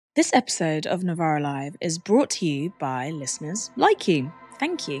This episode of Novara Live is brought to you by listeners like you.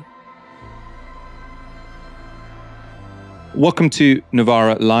 Thank you. Welcome to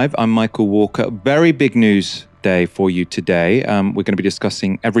Novara Live. I'm Michael Walker. Very big news day for you today. We're going to be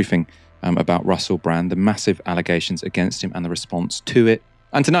discussing everything about Russell Brand, the massive allegations against him and the response to it.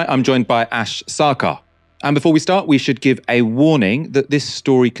 And tonight I'm joined by Ash Sarkar. And before we start, we should give a warning that this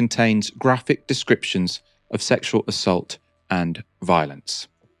story contains graphic descriptions of sexual assault and violence.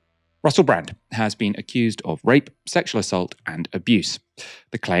 Russell Brand has been accused of rape, sexual assault and abuse.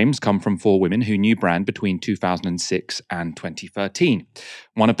 The claims come from 4 women who knew Brand between 2006 and 2013.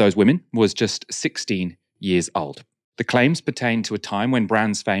 One of those women was just 16 years old. The claims pertain to a time when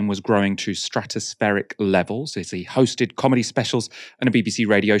Brand's fame was growing to stratospheric levels as he hosted comedy specials and a BBC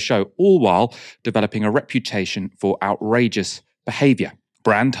radio show, all while developing a reputation for outrageous behaviour.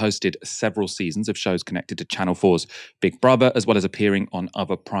 Brand hosted several seasons of shows connected to Channel 4's Big Brother, as well as appearing on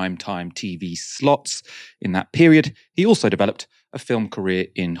other primetime TV slots. In that period, he also developed a film career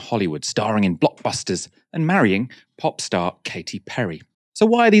in Hollywood, starring in blockbusters and marrying pop star Katy Perry. So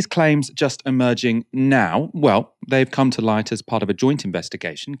why are these claims just emerging now? Well, they've come to light as part of a joint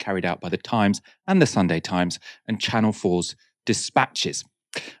investigation carried out by The Times and The Sunday Times and Channel 4's Dispatches.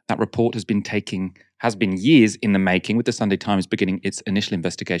 That report has been years in the making, with the Sunday Times beginning its initial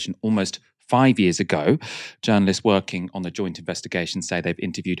investigation almost 5 years ago. Journalists working on the joint investigation say they've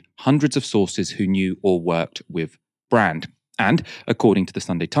interviewed hundreds of sources who knew or worked with Brand. And, according to the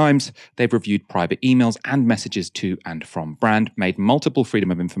Sunday Times, they've reviewed private emails and messages to and from Brand, made multiple Freedom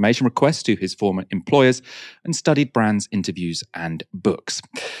of Information requests to his former employers, and studied Brand's interviews and books.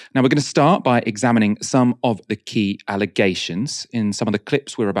 Now, we're going to start by examining some of the key allegations. In some of the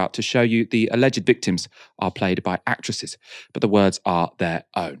clips we're about to show you, the alleged victims are played by actresses, but the words are their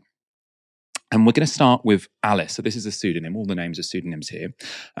own. And we're going to start with Alice. So this is a pseudonym. All the names are pseudonyms here.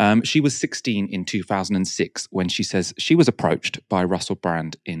 She was 16 in 2006 when she says she was approached by Russell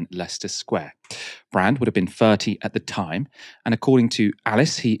Brand in Leicester Square. Brand would have been 30 at the time. And according to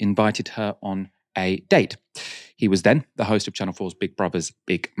Alice, he invited her on a date. He was then the host of Channel 4's Big Brother's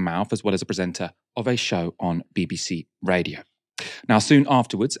Big Mouth, as well as a presenter of a show on BBC Radio. Now, soon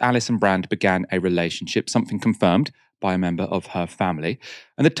afterwards, Alice and Brand began a relationship, something confirmed by a member of her family.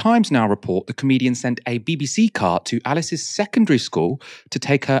 And the Times now report the comedian sent a BBC car to Alice's secondary school to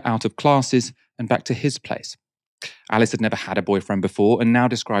take her out of classes and back to his place. Alice had never had a boyfriend before and now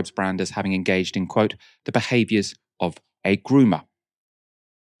describes Brand as having engaged in, quote, the behaviours of a groomer.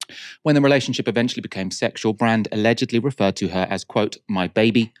 When the relationship eventually became sexual, Brand allegedly referred to her as, quote, my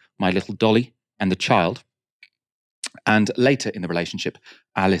baby, my little dolly, and the child. And later in the relationship,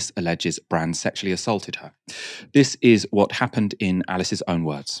 Alice alleges Brand sexually assaulted her. This is what happened in Alice's own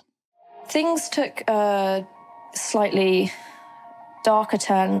words. Things took a slightly darker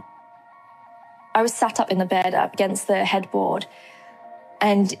turn. I was sat up in the bed up against the headboard,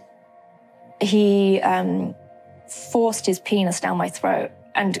 and he forced his penis down my throat,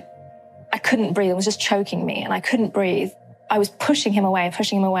 and I couldn't breathe. It was just choking me, and I couldn't breathe. I was pushing him away,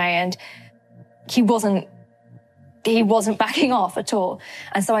 and he wasn't backing off at all.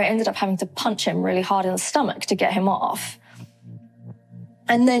 And so I ended up having to punch him really hard in the stomach to get him off.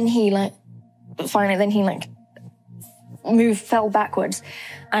 And then he fell backwards.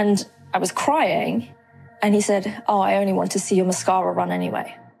 And I was crying. And he said, oh, I only want to see your mascara run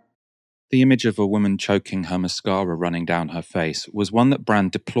anyway. The image of a woman choking her mascara running down her face was one that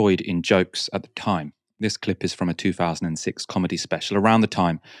Brand deployed in jokes at the time. This clip is from a 2006 comedy special around the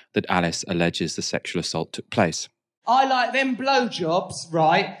time that Alice alleges the sexual assault took place. I like them blowjobs,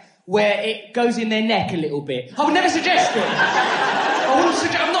 right, where it goes in their neck a little bit. I would never suggest it.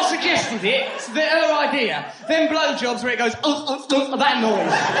 I'm not suggesting it. It's her idea. Them blowjobs where it goes, that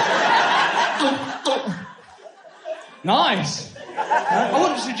noise. Nice. I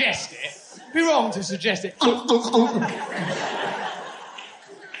wouldn't suggest it. It'd be wrong to suggest it. Them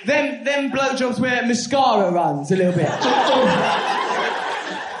blowjobs where mascara runs a little bit.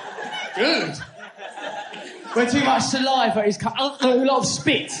 Good. Where too much saliva is cut, a lot of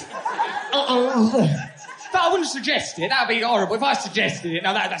spit. But I wouldn't suggest it. That would be horrible. If I suggested it,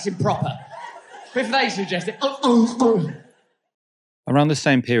 now that's improper. But if they suggest it... Around the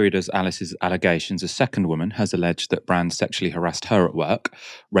same period as Alice's allegations, a second woman has alleged that Brand sexually harassed her at work.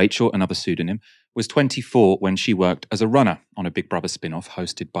 Rachel, another pseudonym, was 24 when she worked as a runner on a Big Brother spin-off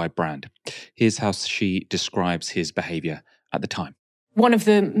hosted by Brand. Here's how she describes his behaviour at the time. One of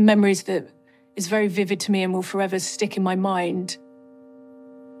the memories that is very vivid to me and will forever stick in my mind.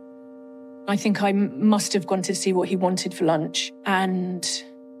 I think I must have gone to see what he wanted for lunch, and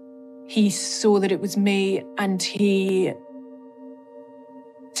he saw that it was me, and he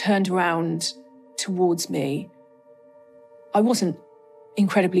turned around towards me. I wasn't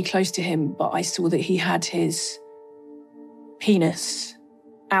incredibly close to him, but I saw that he had his penis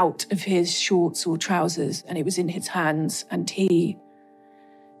out of his shorts or trousers, and it was in his hands, and he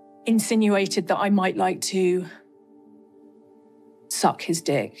insinuated that I might like to suck his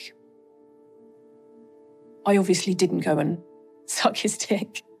dick. I obviously didn't go and suck his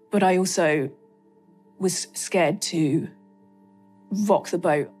dick, but I also was scared to rock the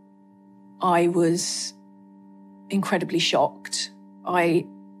boat. I was incredibly shocked. I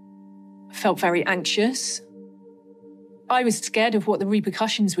felt very anxious. I was scared of what the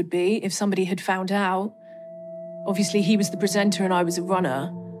repercussions would be if somebody had found out. Obviously, he was the presenter and I was a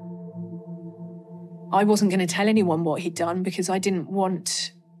runner. I wasn't going to tell anyone what he'd done because I didn't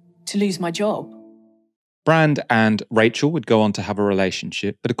want to lose my job. Brand and Rachel would go on to have a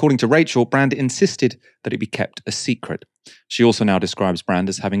relationship, but according to Rachel, Brand insisted that it be kept a secret. She also now describes Brand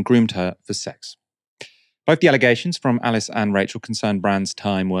as having groomed her for sex. Both the allegations from Alice and Rachel concern Brand's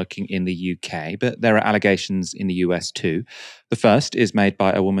time working in the UK, but there are allegations in the US too. The first is made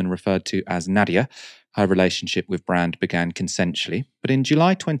by a woman referred to as Nadia. Her relationship with Brand began consensually, but in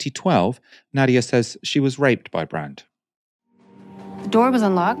July 2012, Nadia says she was raped by Brand. The door was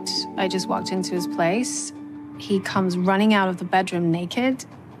unlocked. I just walked into his place. He comes running out of the bedroom naked.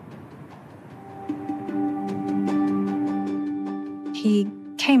 He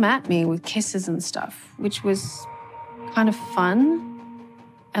came at me with kisses and stuff, which was kind of fun.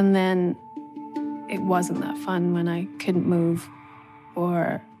 And then it wasn't that fun when I couldn't move,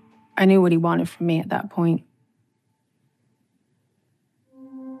 or I knew what he wanted from me at that point.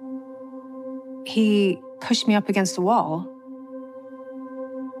 He pushed me up against the wall.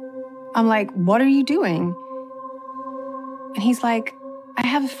 I'm like, what are you doing? And he's like, I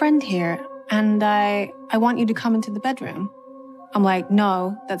have a friend here and I want you to come into the bedroom. I'm like,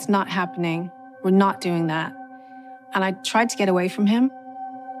 no, that's not happening. We're not doing that. And I tried to get away from him.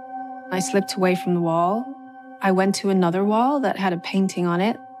 I slipped away from the wall. I went to another wall that had a painting on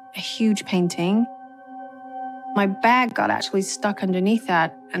it, a huge painting. My bag got actually stuck underneath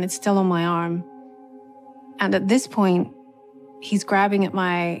that and it's still on my arm. And at this point, he's grabbing at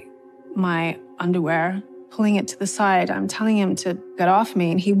my underwear, pulling it to the side. I'm telling him to get off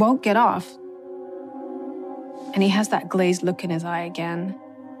me and he won't get off. And he has that glazed look in his eye again.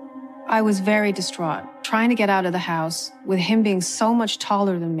 I was very distraught, trying to get out of the house with him being so much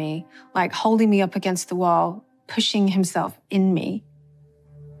taller than me, like holding me up against the wall, pushing himself in me.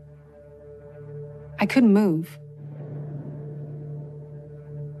 I couldn't move.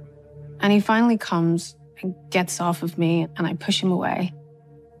 And he finally comes and gets off of me and I push him away.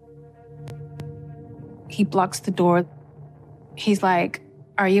 He blocks the door. He's like,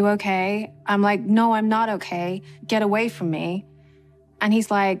 are you okay? I'm like, no, I'm not okay. Get away from me. And he's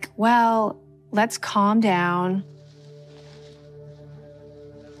like, well, let's calm down.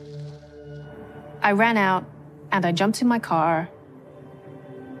 I ran out and I jumped in my car.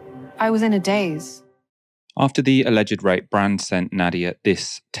 I was in a daze. After the alleged rape, Brand sent Nadia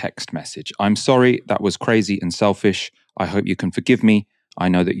this text message. I'm sorry, that was crazy and selfish. I hope you can forgive me. I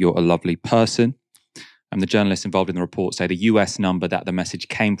know that you're a lovely person. And the journalists involved in the report say the US number that the message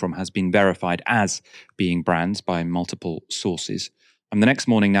came from has been verified as being Brand's by multiple sources. And the next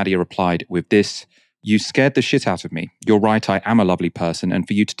morning, Nadia replied with this: you scared the shit out of me. You're right, I am a lovely person, and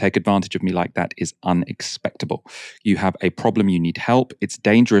for you to take advantage of me like that is unexpectable. You have a problem, you need help. It's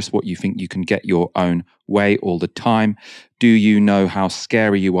dangerous what you think you can get your own way all the time. Do you know how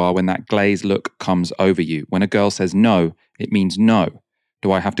scary you are when that glazed look comes over you? When a girl says no, it means no.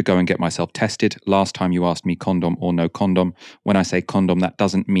 Do I have to go and get myself tested? Last time you asked me condom or no condom. When I say condom, that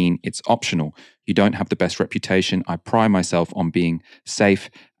doesn't mean it's optional. You don't have the best reputation. I pride myself on being safe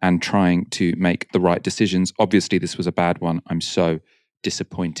and trying to make the right decisions. Obviously, this was a bad one. I'm so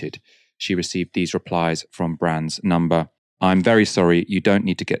disappointed. She received these replies from Brand's number. I'm very sorry. You don't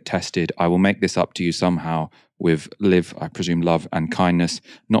need to get tested. I will make this up to you somehow with I presume, love and kindness.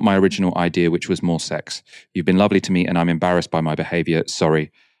 Not my original idea, which was more sex. You've been lovely to me and I'm embarrassed by my behavior.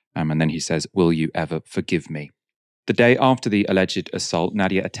 Sorry. And then he says, will you ever forgive me? The day after the alleged assault,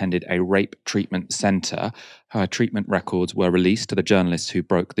 Nadia attended a rape treatment center. Her treatment records were released to the journalists who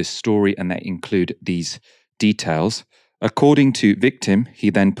broke this story, and they include these details. According to victim,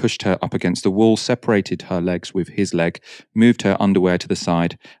 he then pushed her up against the wall, separated her legs with his leg, moved her underwear to the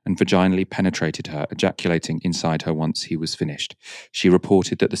side, and vaginally penetrated her, ejaculating inside her once he was finished. She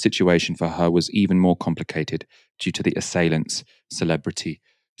reported that the situation for her was even more complicated due to the assailant's celebrity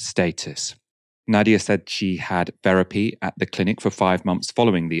status. Nadia said she had therapy at the clinic for 5 months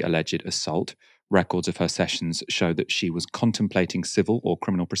following the alleged assault. Records of her sessions show that she was contemplating civil or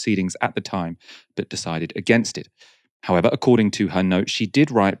criminal proceedings at the time, but decided against it. However, according to her note, she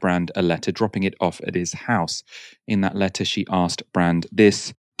did write Brand a letter dropping it off at his house. In that letter, she asked Brand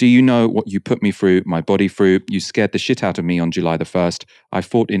this: "Do you know what you put me through, my body through? You scared the shit out of me on July the 1st. I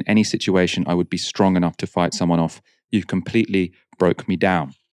thought in any situation I would be strong enough to fight someone off. You completely broke me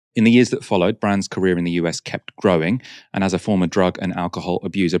down." In the years that followed, Brand's career in the US kept growing, and as a former drug and alcohol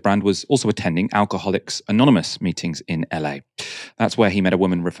abuser, Brand was also attending Alcoholics Anonymous meetings in LA. That's where he met a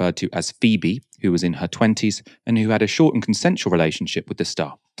woman referred to as Phoebe, who was in her 20s and who had a short and consensual relationship with the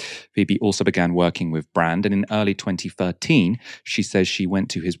star. Phoebe also began working with Brand, and in early 2013, she says she went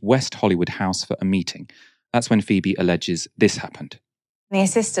to his West Hollywood house for a meeting. That's when Phoebe alleges this happened. The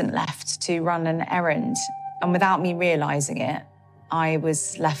assistant left to run an errand, and without me realising it, I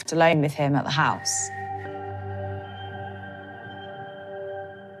was left alone with him at the house.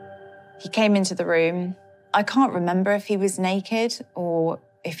 He came into the room. I can't remember if he was naked or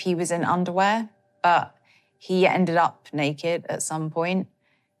if he was in underwear, but he ended up naked at some point,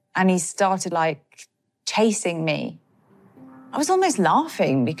 and he started chasing me. I was almost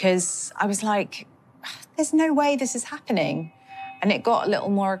laughing because I was like, there's no way this is happening. And it got a little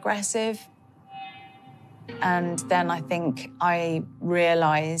more aggressive. And then I think I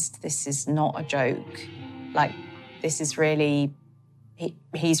realised this is not a joke. This is really,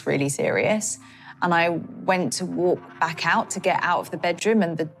 he's really serious. And I went to walk back out to get out of the bedroom,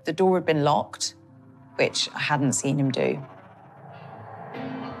 and the door had been locked, which I hadn't seen him do.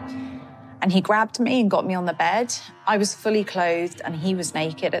 And he grabbed me and got me on the bed. I was fully clothed and he was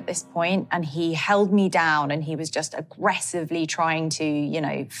naked at this point, and he held me down and he was just aggressively trying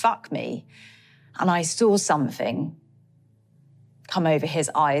to, fuck me. And I saw something come over his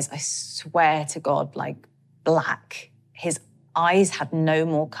eyes, I swear to God, black. His eyes had no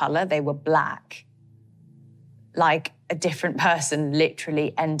more colour, they were black. Like a different person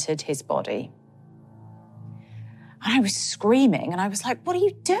literally entered his body. And I was screaming and I was like, what are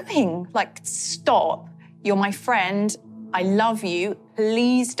you doing? Stop, you're my friend, I love you,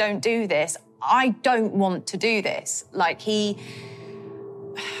 please don't do this. I don't want to do this.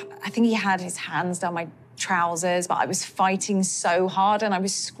 I think he had his hands down my trousers, but I was fighting so hard and I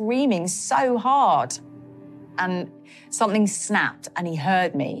was screaming so hard. And something snapped and he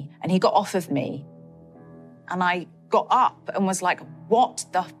heard me and he got off of me. And I got up and was like, what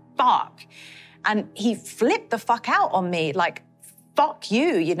the fuck? And he flipped the fuck out on me, fuck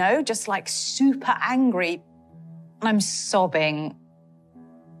you, just super angry. And I'm sobbing.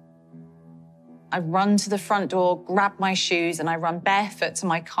 I run to the front door, grab my shoes, and I run barefoot to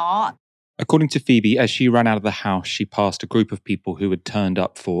my car. According to Phoebe, as she ran out of the house, she passed a group of people who had turned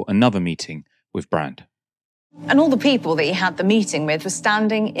up for another meeting with Brand. And all the people that he had the meeting with were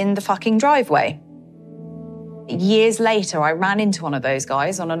standing in the fucking driveway. Years later, I ran into one of those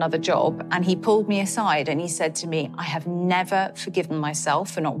guys on another job, and he pulled me aside and he said to me, I have never forgiven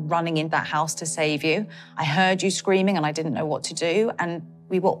myself for not running into that house to save you. I heard you screaming and I didn't know what to do, and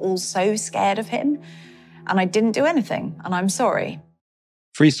we were all so scared of him, and I didn't do anything, and I'm sorry.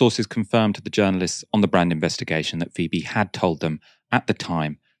 3 sources confirmed to the journalists on the Brand investigation that Phoebe had told them at the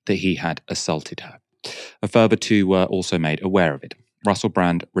time that he had assaulted her. A further 2 were also made aware of it. Russell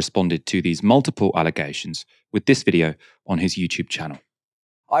Brand responded to these multiple allegations with this video on his YouTube channel.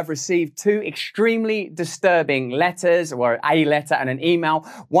 I've received 2 extremely disturbing letters, or a letter and an email,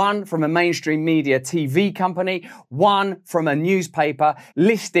 one from a mainstream media TV company, one from a newspaper,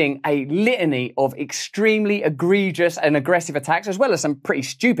 listing a litany of extremely egregious and aggressive attacks, as well as some pretty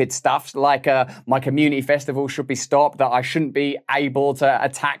stupid stuff, like my community festival should be stopped, that I shouldn't be able to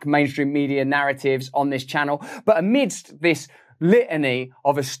attack mainstream media narratives on this channel. But amidst this litany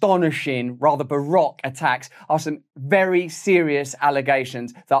of astonishing, rather baroque attacks are some very serious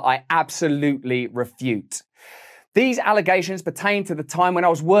allegations that I absolutely refute. These allegations pertain to the time when I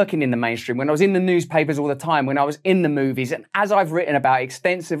was working in the mainstream, when I was in the newspapers all the time, when I was in the movies, and as I've written about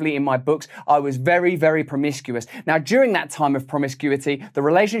extensively in my books, I was very, very promiscuous. Now, during that time of promiscuity, the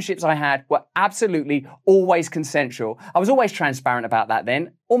relationships I had were absolutely always consensual. I was always transparent about that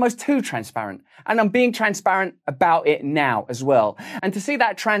then, almost too transparent. And I'm being transparent about it now as well. And to see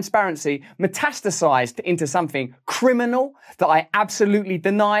that transparency metastasized into something criminal that I absolutely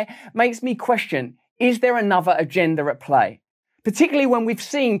deny makes me question, is there another agenda at play? particularly when we've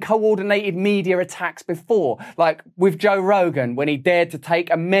seen coordinated media attacks before, like with Joe Rogan when he dared to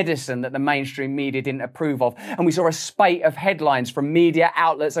take a medicine that the mainstream media didn't approve of. And we saw a spate of headlines from media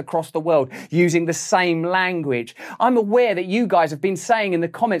outlets across the world using the same language. I'm aware that you guys have been saying in the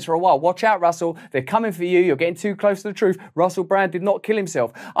comments for a while, watch out, Russell, they're coming for you, you're getting too close to the truth. Russell Brand did not kill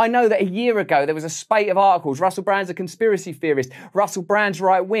himself. I know that a year ago there was a spate of articles, Russell Brand's a conspiracy theorist, Russell Brand's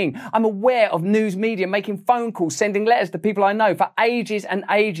right wing. I'm aware of news media making phone calls, sending letters to people I know for ages and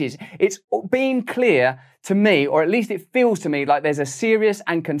ages. It's been clear to me, or at least it feels to me, like there's a serious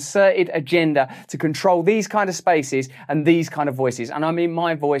and concerted agenda to control these kind of spaces and these kind of voices. And I mean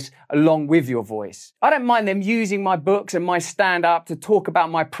my voice along with your voice. I don't mind them using my books and my stand-up to talk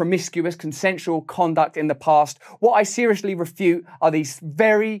about my promiscuous consensual conduct in the past. What I seriously refute are these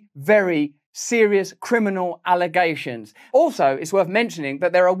very, very serious criminal allegations. Also, it's worth mentioning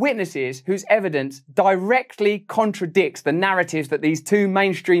that there are witnesses whose evidence directly contradicts the narratives that these two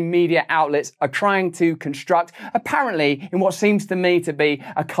mainstream media outlets are trying to construct, apparently in what seems to me to be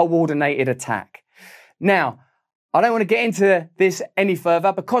a coordinated attack. Now, I don't want to get into this any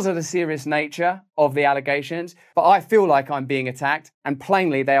further because of the serious nature of the allegations, but I feel like I'm being attacked, and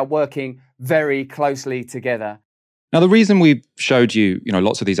plainly they are working very closely together. Now, the reason we showed you,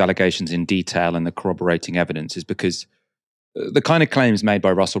 lots of these allegations in detail and the corroborating evidence is because the kind of claims made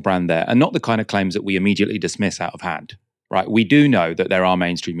by Russell Brand there are not the kind of claims that we immediately dismiss out of hand, right? We do know that there are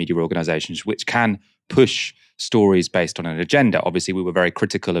mainstream media organizations which can push stories based on an agenda. Obviously, we were very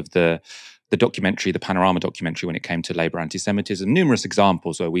critical of the documentary, the Panorama documentary, when it came to Labour anti-Semitism, numerous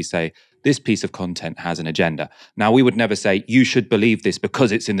examples where we say this piece of content has an agenda. Now, we would never say you should believe this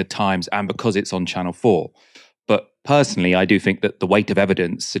because it's in the Times and because it's on Channel 4. But personally, I do think that the weight of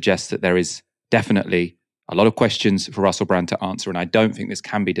evidence suggests that there is definitely a lot of questions for Russell Brand to answer, and I don't think this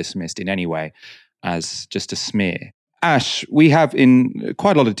can be dismissed in any way as just a smear. Ash, we have in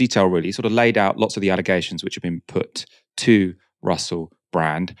quite a lot of detail really sort of laid out lots of the allegations which have been put to Russell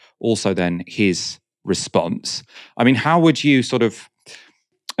Brand, also then his response. I mean, how would you sort of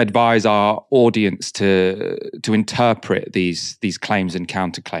advise our audience to interpret these claims and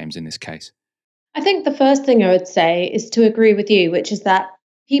counterclaims in this case? I think the first thing I would say is to agree with you, which is that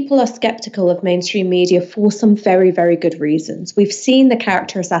people are skeptical of mainstream media for some very, very good reasons. We've seen the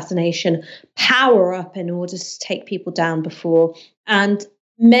character assassination power up in order to take people down before, and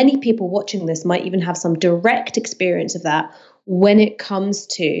many people watching this might even have some direct experience of that when it comes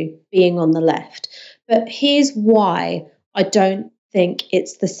to being on the left. But here's why I don't think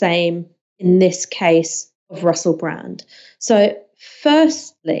it's the same in this case of Russell Brand. So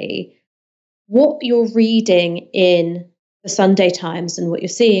firstly, what you're reading in the Sunday Times and what you're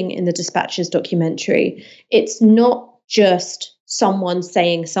seeing in the Dispatches documentary, it's not just someone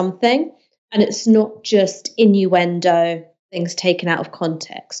saying something, and it's not just innuendo, things taken out of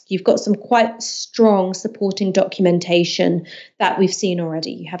context. You've got some quite strong supporting documentation that we've seen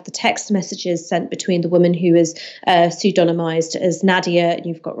already. You have the text messages sent between the woman who is pseudonymized as Nadia, and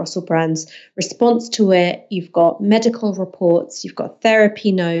you've got Russell Brand's response to it. You've got medical reports, you've got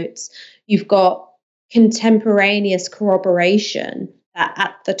therapy notes, you've got contemporaneous corroboration that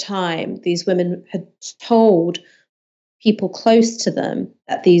at the time these women had told people close to them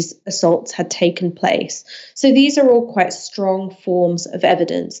that these assaults had taken place. So these are all quite strong forms of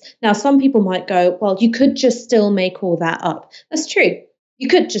evidence. Now, some people might go, well, you could just still make all that up. That's true. You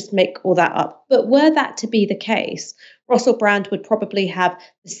could just make all that up. But were that to be the case, Russell Brand would probably have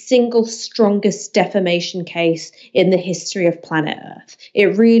the single strongest defamation case in the history of planet Earth.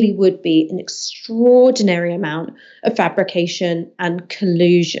 It really would be an extraordinary amount of fabrication and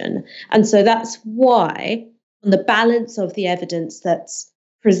collusion. And so that's why, on the balance of the evidence that's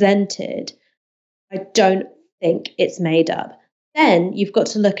presented, I don't think it's made up. Then you've got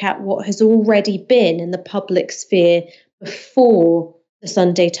to look at what has already been in the public sphere before the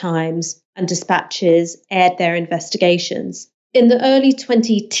Sunday Times and Dispatches aired their investigations. In the early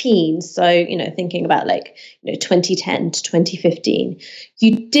 2010s, so, thinking about 2010 to 2015,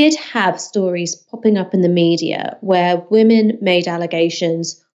 you did have stories popping up in the media where women made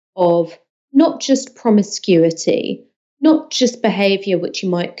allegations of not just promiscuity, not just behavior which you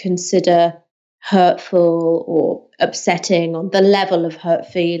might consider hurtful or upsetting on the level of hurt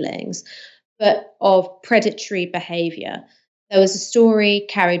feelings, but of predatory behavior. There was a story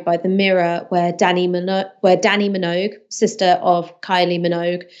carried by the Mirror where Danny Minogue, sister of Kylie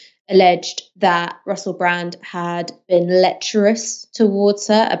Minogue, alleged that Russell Brand had been lecherous towards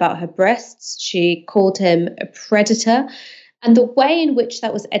her about her breasts. She called him a predator. And the way in which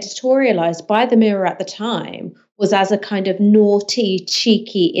that was editorialized by the Mirror at the time was as a kind of naughty,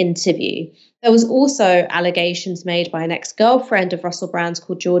 cheeky interview. There was also allegations made by an ex-girlfriend of Russell Brand's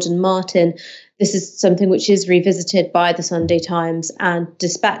called Jordan Martin. This is something which is revisited by the Sunday Times and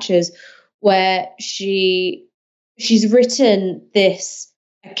Dispatches, where she's written this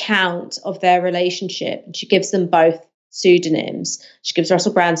account of their relationship, and she gives them both pseudonyms. She gives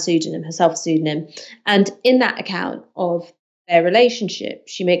Russell Brand a pseudonym, herself a pseudonym. And in that account of their relationship,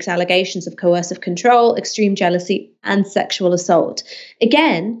 she makes allegations of coercive control, extreme jealousy, and sexual assault.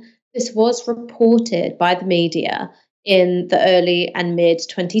 Again, this was reported by the media in the early and mid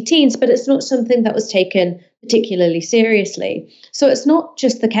 2010s, but it's not something that was taken particularly seriously. So it's not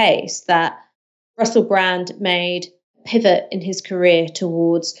just the case that Russell Brand made a pivot in his career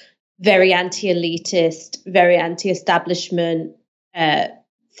towards very anti-elitist, very anti-establishment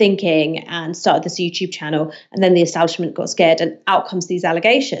thinking and started this YouTube channel, and then the establishment got scared and out comes these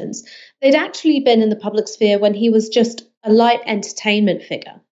allegations. They'd actually been in the public sphere when he was just a light entertainment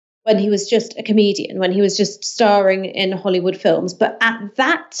figure, when he was just a comedian, when he was just starring in Hollywood films. But at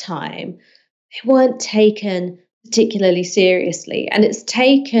that time, they weren't taken particularly seriously. And it's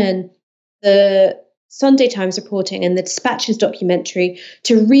taken the Sunday Times reporting and the Dispatches documentary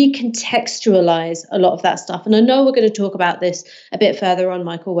to recontextualize a lot of that stuff. And I know we're going to talk about this a bit further on,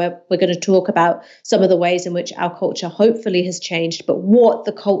 Michael, where we're going to talk about some of the ways in which our culture hopefully has changed, but what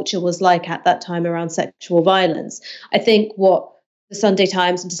the culture was like at that time around sexual violence. I think what the Sunday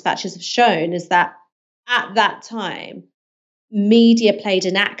Times and Dispatches have shown is that at that time, media played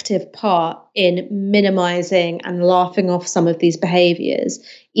an active part in minimizing and laughing off some of these behaviors,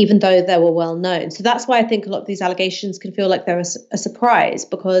 even though they were well known. So that's why I think a lot of these allegations can feel like they're a surprise,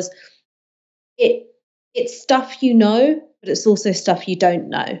 because it's stuff you know, but it's also stuff you don't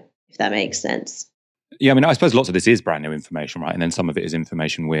know, if that makes sense. Yeah, I mean, I suppose lots of this is brand new information, right? And then some of it is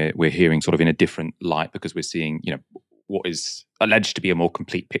information we're hearing sort of in a different light because we're seeing, what is alleged to be a more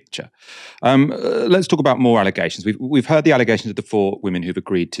complete picture. Let's talk about more allegations. We've heard the allegations of the 4 women who've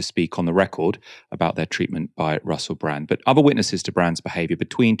agreed to speak on the record about their treatment by Russell Brand, but other witnesses to Brand's behaviour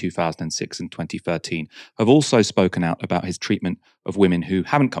between 2006 and 2013 have also spoken out about his treatment of women who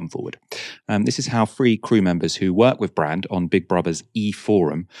haven't come forward. This is how 3 crew members who work with Brand on Big Brother's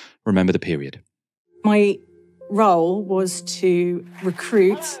E-Forum remember the period. My role was to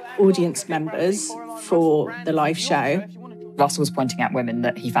recruit audience members for the live show. Russell was pointing out women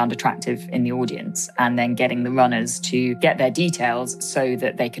that he found attractive in the audience and then getting the runners to get their details so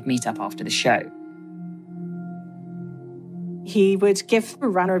that they could meet up after the show. He would give a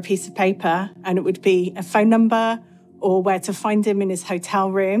runner a piece of paper and it would be a phone number or where to find him in his hotel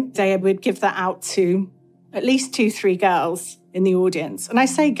room. They would give that out to at least 2-3 girls in the audience. And I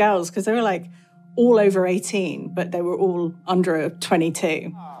say girls because they were like all over 18, but they were all under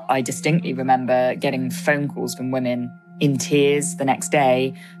 22. I distinctly remember getting phone calls from women in tears the next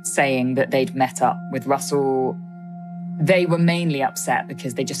day saying that they'd met up with Russell. They were mainly upset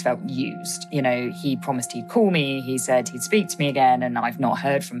because they just felt used. He promised he'd call me, he said he'd speak to me again, and I've not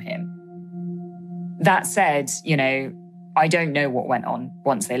heard from him. That said, I don't know what went on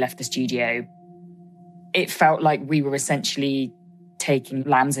once they left the studio. It felt like we were essentially taking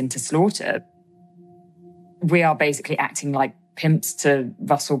lambs into slaughter. We are basically acting like pimps to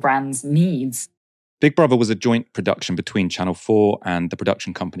Russell Brand's needs. Big Brother was a joint production between Channel 4 and the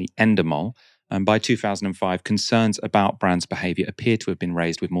production company Endemol. And by 2005, concerns about Brand's behaviour appear to have been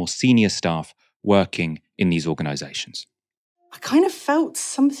raised with more senior staff working in these organisations. I kind of felt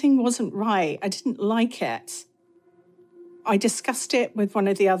something wasn't right. I didn't like it. I discussed it with one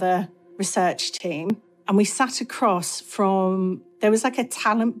of the other research team, and we sat across from, there was like a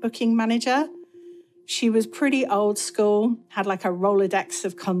talent booking manager. She was pretty old school, had like a Rolodex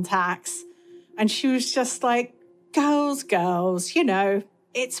of contacts. And she was just like, girls,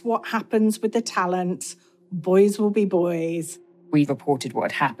 it's what happens with the talent. Boys will be boys. We reported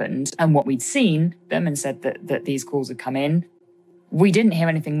what had happened and what we'd seen them and said that these calls had come in. We didn't hear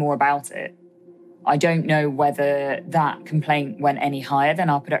anything more about it. I don't know whether that complaint went any higher than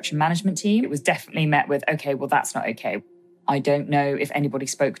our production management team. It was definitely met with, okay, well, that's not okay. I don't know if anybody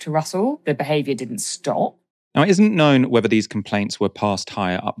spoke to Russell. The behaviour didn't stop. Now, it isn't known whether these complaints were passed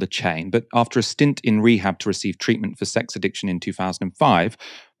higher up the chain, but after a stint in rehab to receive treatment for sex addiction in 2005,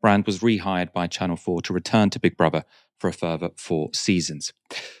 Brand was rehired by Channel 4 to return to Big Brother for a further 4 seasons.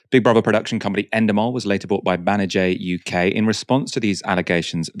 Big Brother production company Endemol was later bought by Banijay UK. In response to these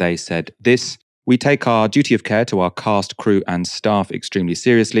allegations, they said this: "We take our duty of care to our cast, crew and staff extremely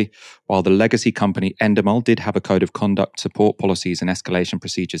seriously. While the legacy company Endemol did have a code of conduct, support policies and escalation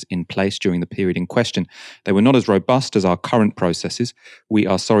procedures in place during the period in question, they were not as robust as our current processes. We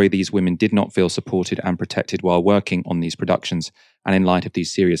are sorry these women did not feel supported and protected while working on these productions, and in light of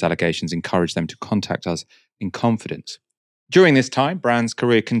these serious allegations, encourage them to contact us in confidence. During this time, Brand's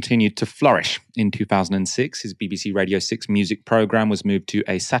career continued to flourish. In 2006, his BBC Radio 6 music programme was moved to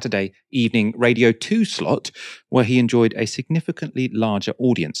a Saturday evening Radio 2 slot, where he enjoyed a significantly larger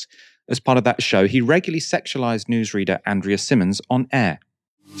audience. As part of that show, he regularly sexualised newsreader Andrea Simmons on air.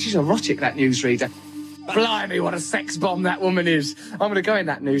 She's erotic, that newsreader. Blimey, what a sex bomb that woman is. I'm going to go in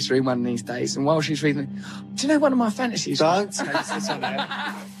that newsroom one of these days, and while she's reading, do you know one of my fantasies? Don't say this on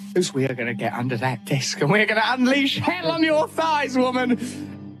air. Because we are going to get under that desk and we're going to unleash hell on your thighs, woman.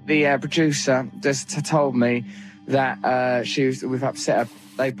 The producer just told me that we've upset her.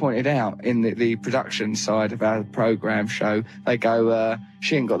 They pointed out in the production side of our programme show, they go,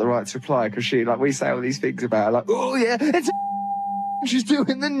 she ain't got the right to reply because we say all these things about her, like, oh yeah, it's she's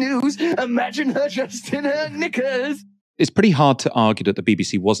doing the news. Imagine her just in her knickers. It's pretty hard to argue that the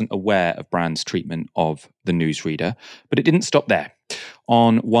BBC wasn't aware of Brand's treatment of the newsreader, but it didn't stop there.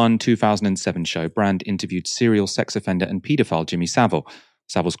 On one 2007 show, Brand interviewed serial sex offender and paedophile Jimmy Savile.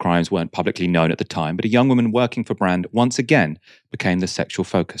 Saville's crimes weren't publicly known at the time, but a young woman working for Brand once again became the sexual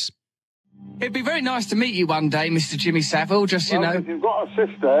focus. It'd be very nice to meet you one day, Mr. Jimmy Savile, just, Well, if you've got a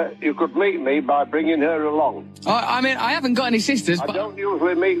sister, you could meet me by bringing her along. I mean, I haven't got any sisters, I but don't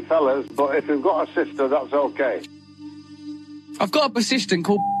usually meet fellas, but if you've got a sister, that's okay. I've got a assistant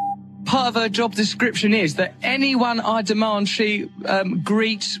called... Part of her job description is that anyone I demand she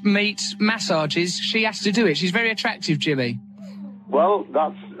greets, meets, massages, she has to do it. She's very attractive, Jimmy. Well,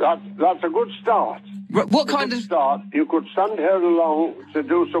 that's a good start. What kind of start? You could send her along to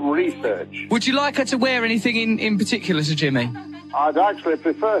do some research. Would you like her to wear anything in particular, Sir Jimmy? I'd actually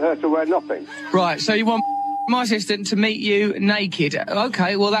prefer her to wear nothing. Right. So you want my assistant to meet you naked?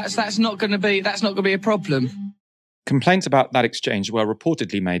 Okay. Well, that's not going to be a problem. Complaints about that exchange were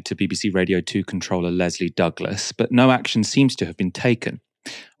reportedly made to BBC Radio 2 controller Leslie Douglas, but no action seems to have been taken.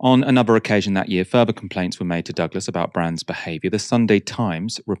 On another occasion that year, further complaints were made to Douglas about Brand's behaviour. The Sunday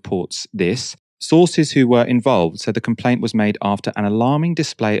Times reports this. Sources who were involved said the complaint was made after an alarming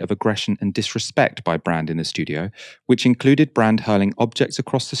display of aggression and disrespect by Brand in the studio, which included Brand hurling objects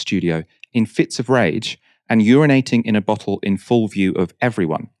across the studio in fits of rage and urinating in a bottle in full view of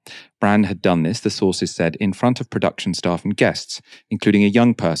everyone. Brand had done this, the sources said, in front of production staff and guests, including a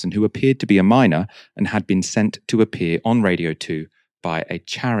young person who appeared to be a minor and had been sent to appear on Radio 2 by a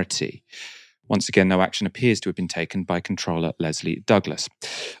charity. Once again, no action appears to have been taken by controller Leslie Douglas.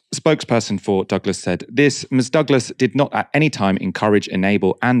 A spokesperson for Douglas said, Ms. Douglas did not at any time encourage,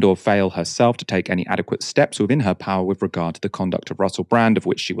 enable and or fail herself to take any adequate steps within her power with regard to the conduct of Russell Brand, of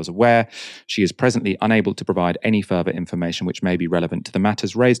which she was aware. She is presently unable to provide any further information which may be relevant to the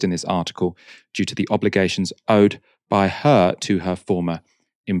matters raised in this article due to the obligations owed by her to her former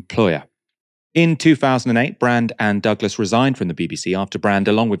employer. In 2008, Brand and Douglas resigned from the BBC after Brand,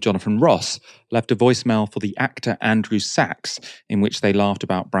 along with Jonathan Ross, left a voicemail for the actor Andrew Sachs, in which they laughed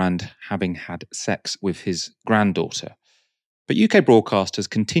about Brand having had sex with his granddaughter. But UK broadcasters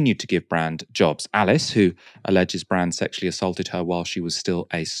continued to give Brand jobs. Alice, who alleges Brand sexually assaulted her while she was still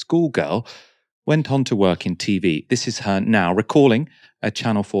a schoolgirl, went on to work in TV. This is her now recalling a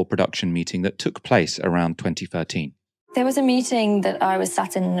Channel 4 production meeting that took place around 2013. There was a meeting that I was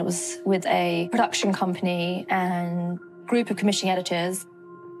sat in, and it was with a production company and a group of commissioning editors.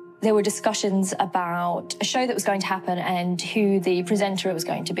 There were discussions about a show that was going to happen and who the presenter was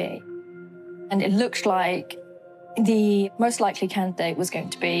going to be. And it looked like the most likely candidate was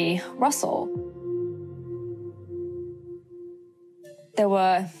going to be Russell. There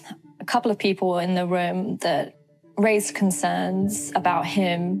were a couple of people in the room that raised concerns about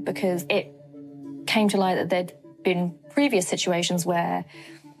him because it came to light that there'd been previous situations where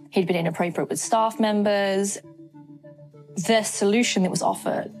he'd been inappropriate with staff members. The solution that was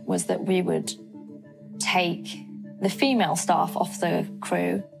offered was that we would take the female staff off the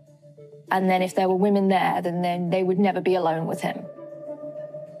crew, and then if there were women there, then they would never be alone with him.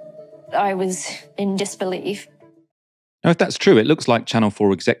 I was in disbelief. Now, if that's true, it looks like Channel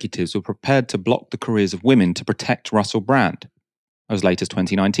 4 executives were prepared to block the careers of women to protect Russell Brand. As late as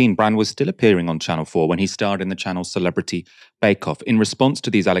 2019, Brand was still appearing on Channel 4 when he starred in the channel's Celebrity Bake Off. In response to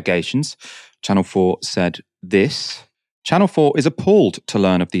these allegations, Channel 4 said this: Channel 4 is appalled to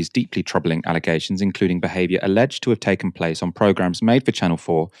learn of these deeply troubling allegations, including behaviour alleged to have taken place on programmes made for Channel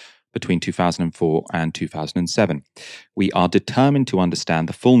 4 between 2004 and 2007. We are determined to understand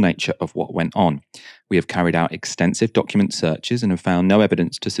the full nature of what went on. We have carried out extensive document searches and have found no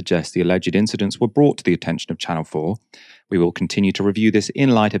evidence to suggest the alleged incidents were brought to the attention of Channel 4. We will continue to review this in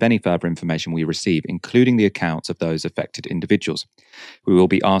light of any further information we receive, including the accounts of those affected individuals. We will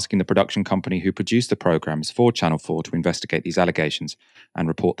be asking the production company who produced the programmes for Channel 4 to investigate these allegations and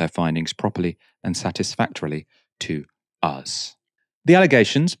report their findings properly and satisfactorily to us. The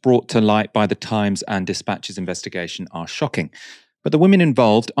allegations brought to light by the Times and Dispatch's investigation are shocking, but the women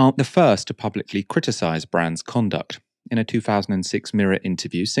involved aren't the first to publicly criticise Brand's conduct. In a 2006 Mirror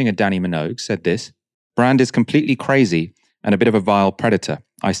interview, singer Danny Minogue said this: "Brand is completely crazy and a bit of a vile predator.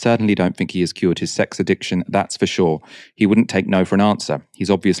 I certainly don't think he has cured his sex addiction, that's for sure. He wouldn't take no for an answer. He's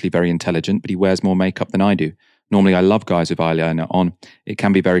obviously very intelligent, but he wears more makeup than I do. Normally I love guys with eyeliner on. It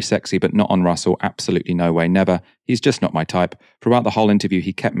can be very sexy, but not on Russell. Absolutely no way, never. He's just not my type." Throughout the whole interview,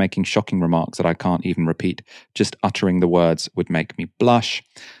 he kept making shocking remarks that I can't even repeat. Just uttering the words would make me blush.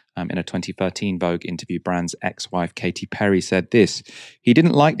 In a 2013 Vogue interview, Brand's ex-wife Katy Perry said this: "He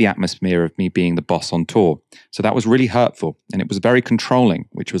didn't like the atmosphere of me being the boss on tour. So that was really hurtful, and it was very controlling,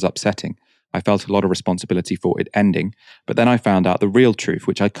 which was upsetting. I felt a lot of responsibility for it ending, but then I found out the real truth,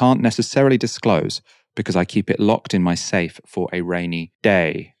 which I can't necessarily disclose because I keep it locked in my safe for a rainy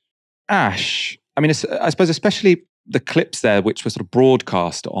day." Ash, I mean, I suppose especially the clips there, which were sort of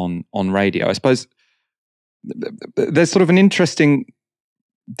broadcast on radio, I suppose there's sort of an interesting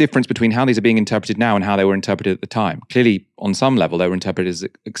difference between how these are being interpreted now and how they were interpreted at the time. Clearly, on some level, they were interpreted as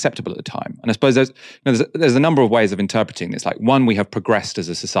acceptable at the time. And I suppose there's a number of ways of interpreting this. Like, one, we have progressed as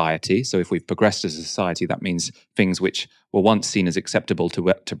a society. So if we've progressed as a society, that means things which were once seen as acceptable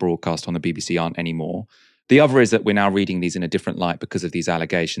to broadcast on the BBC aren't anymore. The other is that we're now reading these in a different light because of these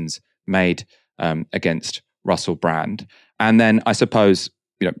allegations made against Russell Brand. And then I suppose,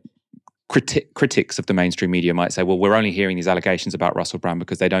 critics of the mainstream media might say, well, we're only hearing these allegations about Russell Brand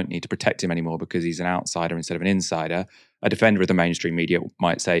because they don't need to protect him anymore because he's an outsider instead of an insider. A defender of the mainstream media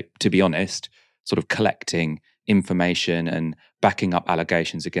might say, to be honest, sort of collecting information and backing up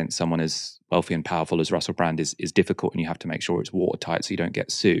allegations against someone as wealthy and powerful as Russell Brand is difficult, and you have to make sure it's watertight so you don't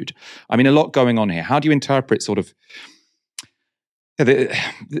get sued. I mean, a lot going on here. How do you interpret sort of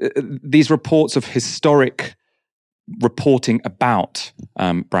these reports of historic reporting about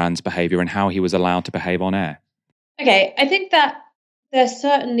Brand's behaviour and how he was allowed to behave on air? Okay, I think that there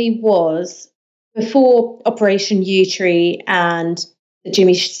certainly was, before Operation Yewtree and the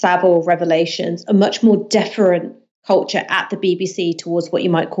Jimmy Savile revelations, a much more deferent culture at the BBC towards what you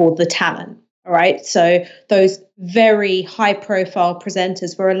might call the talent. All right, so those very high-profile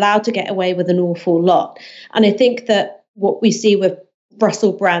presenters were allowed to get away with an awful lot. And I think that what we see with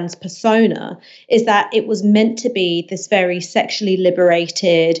Russell Brand's persona is that it was meant to be this very sexually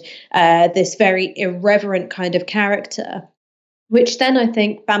liberated, this very irreverent kind of character, which then I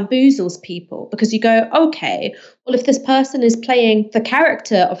think bamboozles people, because you go, okay, well, if this person is playing the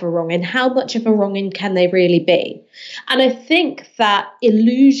character of a wrong'un, how much of a wrong'un can they really be? And I think that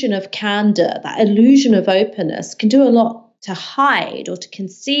illusion of candor, that illusion of openness can do a lot to hide or to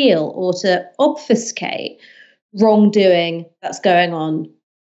conceal or to obfuscate wrongdoing that's going on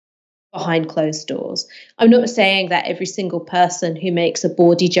behind closed doors. I'm not saying that every single person who makes a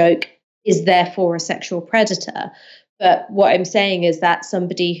bawdy joke is therefore a sexual predator, but what I'm saying is that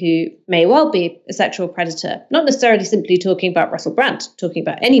somebody who may well be a sexual predator, not necessarily simply talking about Russell Brand, talking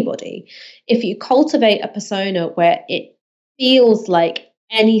about anybody, if you cultivate a persona where it feels like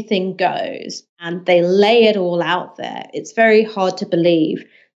anything goes and they lay it all out there, it's very hard to believe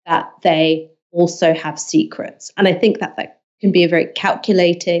that they also have secrets. And I think that that can be a very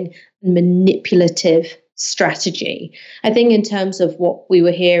calculating and manipulative strategy. I think in terms of what we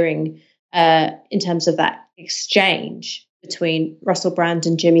were hearing, in terms of that exchange between Russell Brand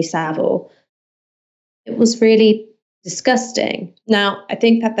and Jimmy Savile, it was really disgusting. Now, I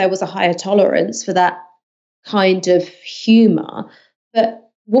think that there was a higher tolerance for that kind of humor,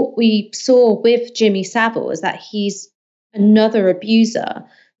 but what we saw with Jimmy Savile is that he's another abuser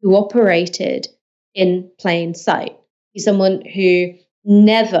who operated in plain sight. He's someone who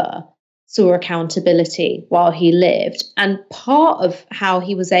never saw accountability while he lived. And part of how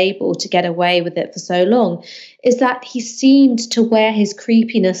he was able to get away with it for so long is that he seemed to wear his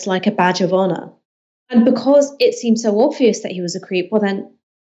creepiness like a badge of honor. And because it seemed so obvious that he was a creep, well, then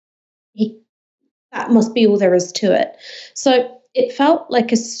that must be all there is to it. So it felt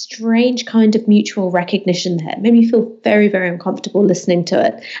like a strange kind of mutual recognition there. It made me feel very, very uncomfortable listening to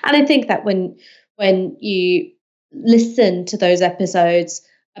it. And I think that when you listen to those episodes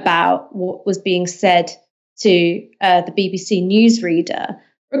about what was being said to the BBC newsreader,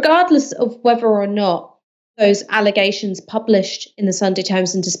 regardless of whether or not those allegations published in the Sunday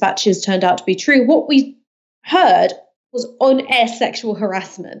Times and Dispatches turned out to be true. What we heard was on-air sexual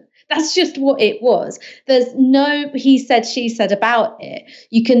harassment. That's just what it was. There's no he said, she said about it.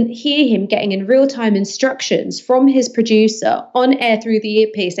 You can hear him getting in real-time instructions from his producer on air through the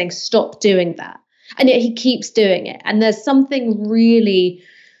earpiece saying, stop doing that. And yet he keeps doing it. And there's something really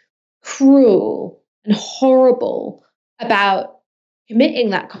cruel and horrible about committing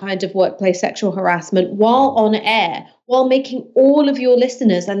that kind of workplace sexual harassment while on air, while making all of your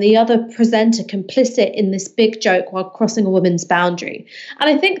listeners and the other presenter complicit in this big joke while crossing a woman's boundary. And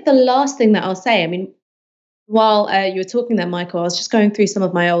I think the last thing that I'll say, I mean, while you were talking there, Michael, I was just going through some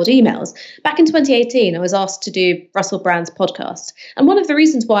of my old emails. Back in 2018, I was asked to do Russell Brand's podcast. And one of the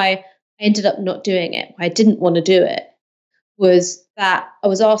reasons why I ended up not doing it, why I didn't want to do it, was that I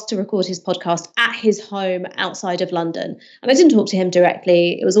was asked to record his podcast at his home outside of London. And I didn't talk to him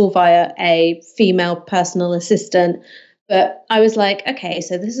directly. It was all via a female personal assistant. But I was like, okay,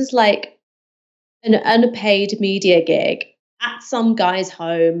 so this is like an unpaid media gig at some guy's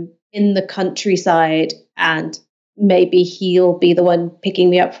home in the countryside, and maybe he'll be the one picking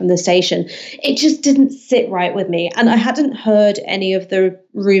me up from the station. It just didn't sit right with me. And I hadn't heard any of the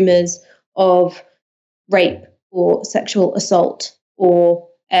rumors of rape or sexual assault or,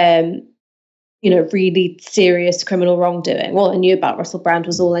 really serious criminal wrongdoing. All I knew about Russell Brand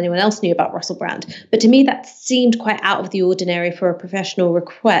was all anyone else knew about Russell Brand. But to me, that seemed quite out of the ordinary for a professional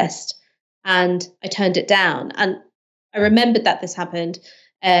request, and I turned it down. And I remembered that this happened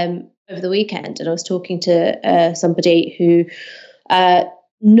over the weekend, and I was talking to somebody who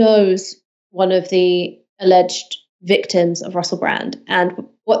knows one of the alleged victims of Russell Brand, and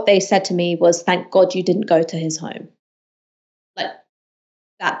what they said to me was, thank God you didn't go to his home. Like,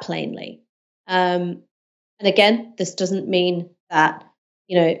 that plainly. And again, this doesn't mean that,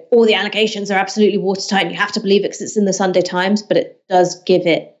 all the allegations are absolutely watertight and you have to believe it because it's in the Sunday Times, but it does give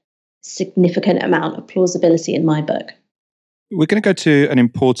it a significant amount of plausibility in my book. We're going to go to an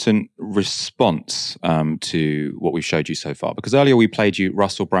important response to what we've showed you so far, because earlier we played you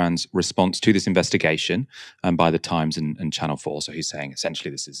Russell Brand's response to this investigation by the Times and Channel 4. So he's saying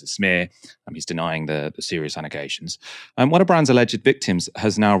essentially this is a smear. He's denying the serious allegations. One of Brand's alleged victims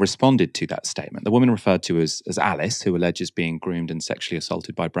has now responded to that statement. The woman referred to as Alice, who alleges being groomed and sexually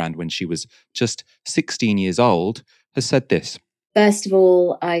assaulted by Brand when she was just 16 years old, has said this. First of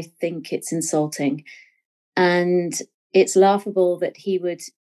all, I think it's insulting. And it's laughable that he would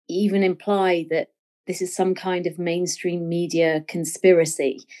even imply that this is some kind of mainstream media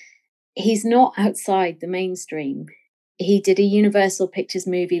conspiracy. He's not outside the mainstream. He did a Universal Pictures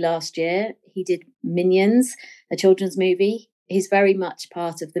movie last year. He did Minions, a children's movie. He's very much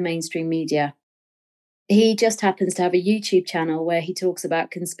part of the mainstream media. He just happens to have a YouTube channel where he talks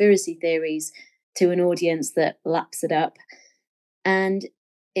about conspiracy theories to an audience that laps it up. And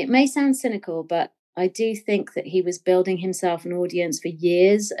it may sound cynical, but I do think that he was building himself an audience for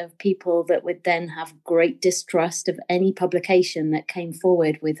years of people that would then have great distrust of any publication that came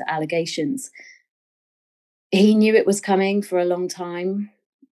forward with allegations. He knew it was coming for a long time.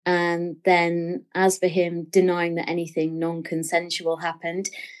 And then as for him denying that anything non-consensual happened,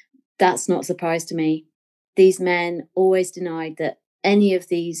 that's not a surprise to me. These men always denied that any of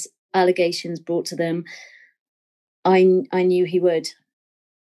these allegations brought to them. I knew he would.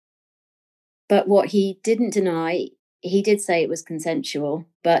 But what he didn't deny, he did say it was consensual,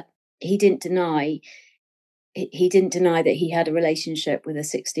 but he didn't deny that he had a relationship with a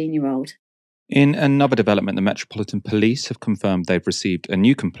 16-year-old. In another development, the Metropolitan Police have confirmed they've received a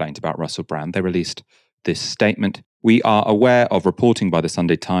new complaint about Russell Brand. They released this statement. We are aware of reporting by the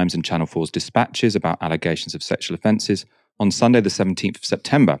Sunday Times and Channel 4's dispatches about allegations of sexual offences. On Sunday, the 17th of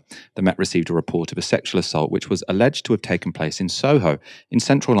September, the Met received a report of a sexual assault which was alleged to have taken place in Soho, in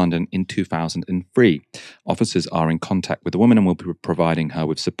central London, in 2003. Officers are in contact with the woman and will be providing her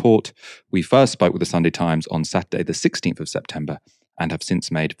with support. We first spoke with the Sunday Times on Saturday, the 16th of September, and have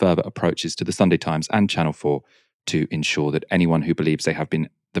since made further approaches to the Sunday Times and Channel 4 to ensure that anyone who believes they have been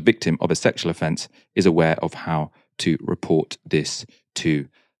the victim of a sexual offence is aware of how to report this to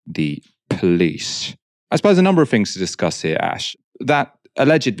the police. I suppose a number of things to discuss here, Ash. That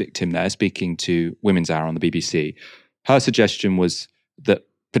alleged victim there, speaking to Women's Hour on the BBC, her suggestion was that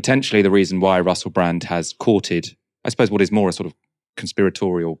potentially the reason why Russell Brand has courted, I suppose, what is more a sort of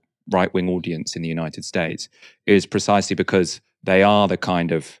conspiratorial right-wing audience in the United States is precisely because they are the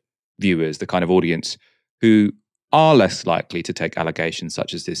kind of viewers, the kind of audience who are less likely to take allegations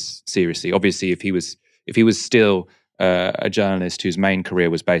such as this seriously. Obviously, if he was still a journalist whose main career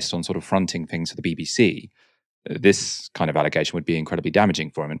was based on sort of fronting things for the BBC, this kind of allegation would be incredibly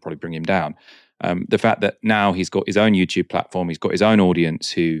damaging for him and probably bring him down. The fact that now he's got his own YouTube platform, he's got his own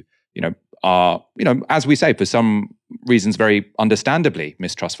audience who, are, as we say, for some reasons, very understandably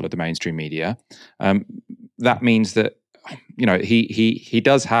mistrustful of the mainstream media. That means that, he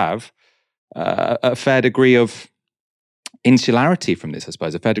does have a fair degree of insularity from this, I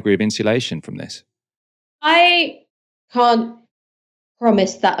suppose, a fair degree of insulation from this. I can't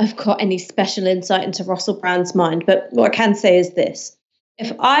promise that I've got any special insight into Russell Brand's mind, but what I can say is this.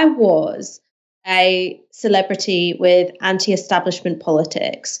 If I was a celebrity with anti-establishment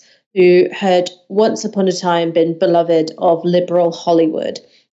politics who had once upon a time been beloved of liberal Hollywood,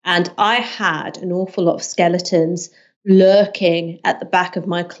 and I had an awful lot of skeletons lurking at the back of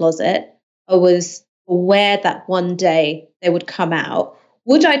my closet, I was aware that one day they would come out,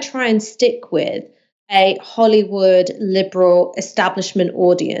 would I try and stick with a Hollywood liberal establishment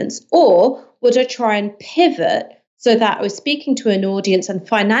audience, or would I try and pivot so that I was speaking to an audience and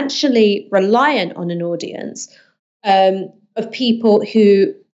financially reliant on an audience of people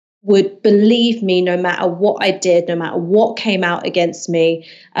who would believe me no matter what I did, no matter what came out against me,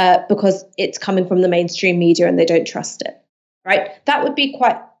 because it's coming from the mainstream media and they don't trust it, right? That would be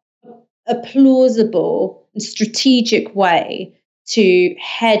quite a plausible and strategic way to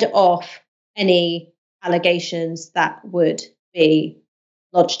head off any allegations that would be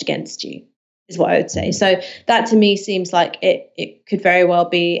lodged against you, is what I would say. So that to me seems like it could very well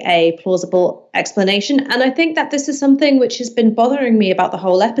be a plausible explanation. And I think that this is something which has been bothering me about the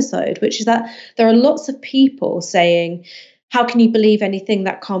whole episode, which is that there are lots of people saying, how can you believe anything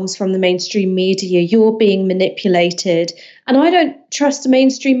that comes from the mainstream media? You're being manipulated. And I don't trust the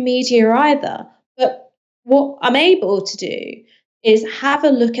mainstream media either. But what I'm able to do is have a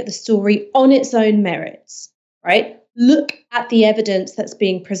look at the story on its own merits, right? Look at the evidence that's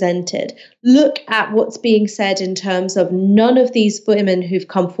being presented. Look at what's being said in terms of none of these women who've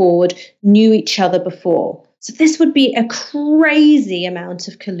come forward knew each other before. So this would be a crazy amount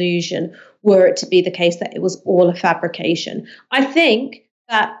of collusion were it to be the case that it was all a fabrication. I think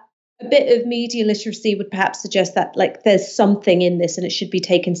that a bit of media literacy would perhaps suggest that there's something in this and it should be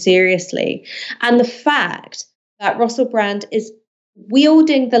taken seriously. And the fact that Russell Brand is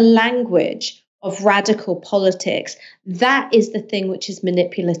wielding the language of radical politics, that is the thing which is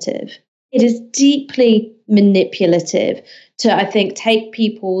manipulative. It is deeply manipulative to, I think, take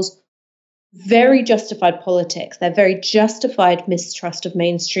people's very justified politics, their very justified mistrust of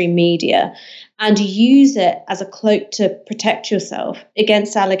mainstream media, and use it as a cloak to protect yourself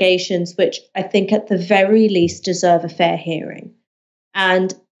against allegations which I think at the very least deserve a fair hearing.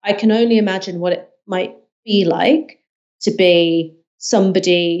 And I can only imagine what it might be like to be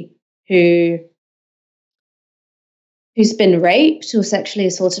somebody who's been raped or sexually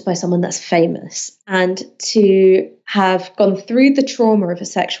assaulted by someone that's famous, and to have gone through the trauma of a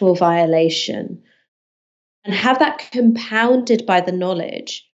sexual violation and have that compounded by the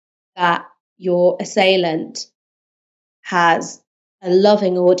knowledge that your assailant has a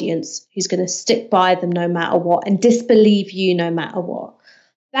loving audience who's going to stick by them no matter what and disbelieve you no matter what.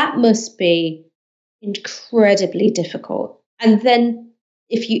 That must be incredibly difficult. And then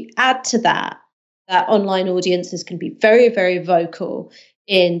if you add to that online audiences can be very, very vocal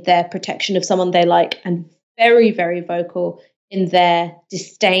in their protection of someone they like and very, very vocal in their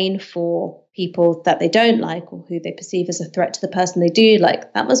disdain for people that they don't like or who they perceive as a threat to the person they do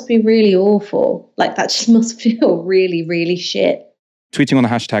like, that must be really awful. That just must feel really, really shit. Tweeting on the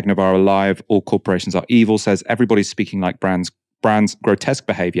hashtag Novara Live, all corporations are evil, says everybody's speaking like Brand's grotesque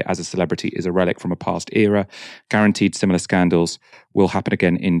behavior as a celebrity is a relic from a past era. Guaranteed similar scandals will happen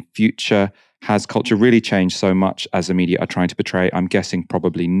again in future. Has culture really changed so much as the media are trying to portray? I'm guessing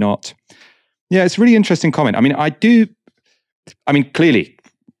probably not. Yeah, it's a really interesting comment. Clearly,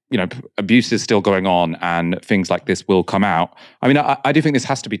 abuse is still going on and things like this will come out. I do think this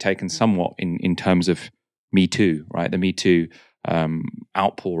has to be taken somewhat in terms of Me Too, right? The Me Too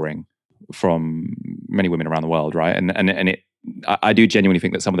outpouring from many women around the world, right? I do genuinely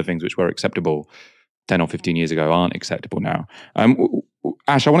think that some of the things which were acceptable 10 or 15 years ago aren't acceptable now.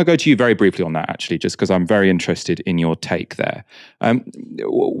 Ash, I want to go to you very briefly on that, actually, just because I'm very interested in your take there.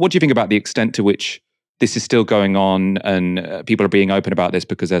 What do you think about the extent to which this is still going on and people are being open about this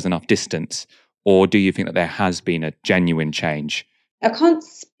because there's enough distance? Or do you think that there has been a genuine change? I can't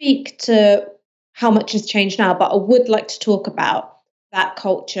speak to how much has changed now, but I would like to talk about that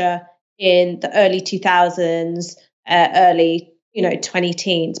culture in the early 2000s, early 20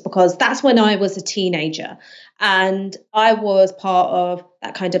 teens, because that's when I was a teenager and I was part of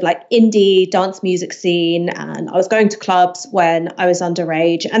that kind of indie dance music scene, and I was going to clubs when I was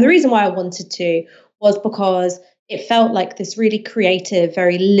underage. And the reason why I wanted to was because it felt like this really creative,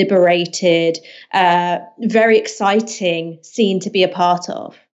 very liberated, very exciting scene to be a part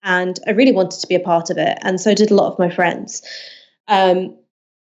of. And I really wanted to be a part of it. And so did a lot of my friends.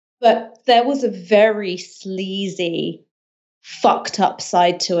 But there was a very sleazy, fucked up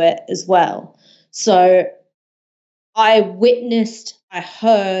side to it as well. So I witnessed, I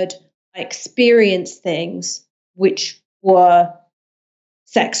heard, I experienced things which were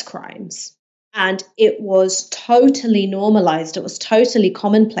sex crimes. And it was totally normalized. It was totally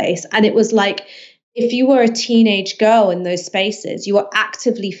commonplace. And it was like, if you were a teenage girl in those spaces, you were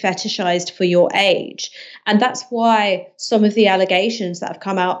actively fetishized for your age. And that's why some of the allegations that have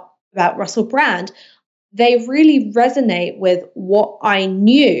come out about Russell Brand, they really resonate with what I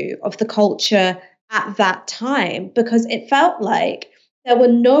knew of the culture at that time, because it felt like there were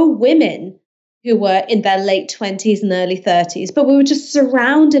no women who were in their late 20s and early 30s, but we were just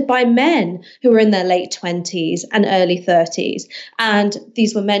surrounded by men who were in their late 20s and early 30s. And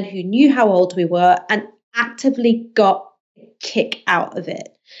these were men who knew how old we were and actively got a kick out of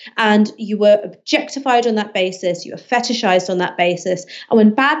it. And you were objectified on that basis, you were fetishized on that basis. And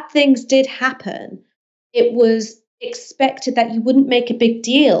when bad things did happen, it was expected that you wouldn't make a big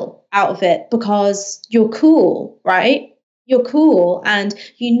deal out of it because you're cool, right? You're cool. And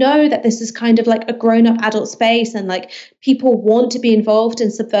you know that this is kind of like a grown-up adult space and like people want to be involved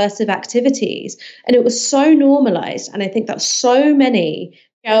in subversive activities. And it was so normalized. And I think that so many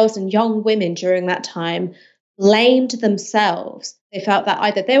girls and young women during that time blamed themselves. They felt that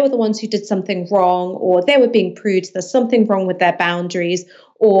either they were the ones who did something wrong, or they were being prudes, there's something wrong with their boundaries,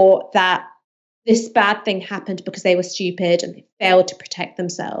 or that this bad thing happened because they were stupid and they failed to protect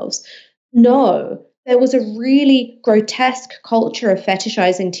themselves. No, there was a really grotesque culture of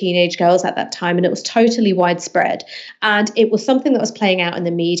fetishizing teenage girls at that time, and it was totally widespread. And it was something that was playing out in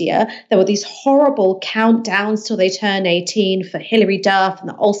the media. There were these horrible countdowns till they turn 18 for Hilary Duff and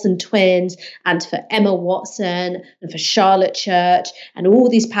the Olsen twins, and for Emma Watson, and for Charlotte Church, and all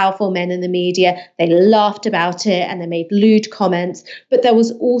these powerful men in the media. They laughed about it and they made lewd comments. But there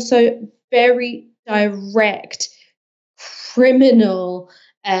was also very direct criminal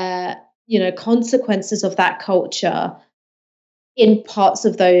consequences of that culture in parts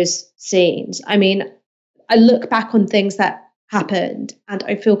of those scenes. I mean, I look back on things that happened and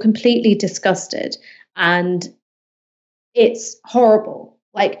I feel completely disgusted, and it's horrible.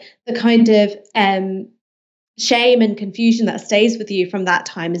 Like the kind of shame and confusion that stays with you from that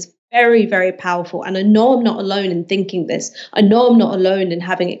time is very, very powerful. And I know I'm not alone in thinking this. I know I'm not alone in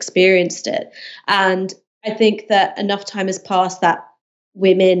having experienced it. And I think that enough time has passed that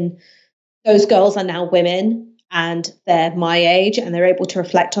those girls are now women and they're my age and they're able to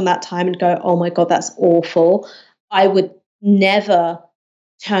reflect on that time and go, oh my God, that's awful. I would never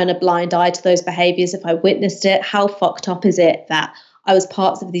turn a blind eye to those behaviors if I witnessed it. How fucked up is it that I was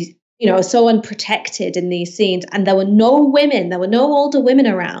part of these, I was so unprotected in these scenes and there were no women, there were no older women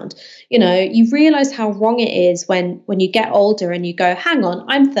around. You realize how wrong it is when you get older and you go, hang on,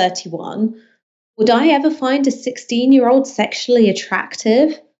 I'm 31. Would I ever find a 16-year-old sexually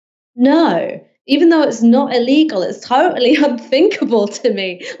attractive? No. Even though it's not illegal, it's totally unthinkable to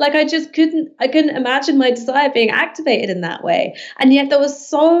me. Like I couldn't imagine my desire being activated in that way. And yet there were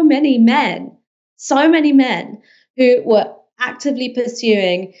so many men who were actively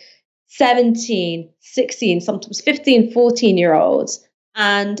pursuing 17, 16, sometimes 15, 14-year-olds.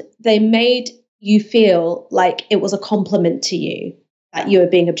 And they made you feel like it was a compliment to you that you were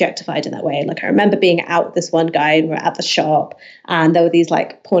being objectified in that way. Like I remember being out with this one guy and we're at the shop and there were these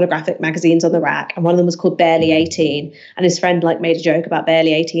like pornographic magazines on the rack and one of them was called Barely 18 and his friend like made a joke about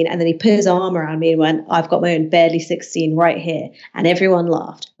Barely 18 and then he put his arm around me and went, I've got my own Barely 16 right here. And everyone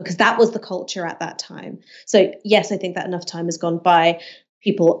laughed because that was the culture at that time. So yes, I think that enough time has gone by.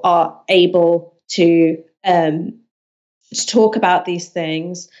 People are able to talk about these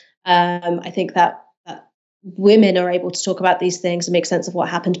things. I think that women are able to talk about these things and make sense of what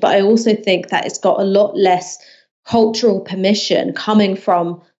happened. But I also think that it's got a lot less cultural permission coming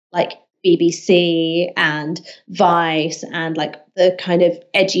from like BBC and Vice and like the kind of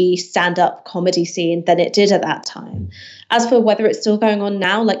edgy stand-up comedy scene than it did at that time. As for whether it's still going on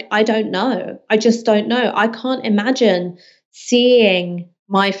now, like, I don't know. I just don't know. I can't imagine seeing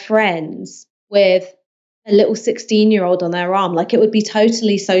my friends with a little 16-year-old on their arm. Like, it would be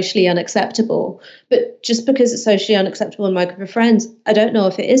totally socially unacceptable. But just because it's socially unacceptable in my group of friends, I don't know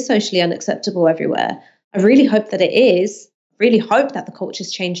if it is socially unacceptable everywhere. I really hope that it is. I really hope that the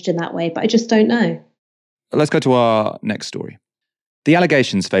culture's changed in that way, but I just don't know. Let's go to our next story. The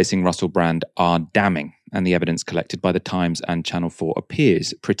allegations facing Russell Brand are damning, and the evidence collected by The Times and Channel 4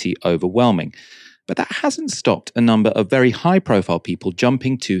 appears pretty overwhelming. But that hasn't stopped a number of very high-profile people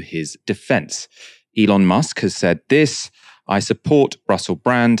jumping to his defense. Elon Musk has said this: "I support Russell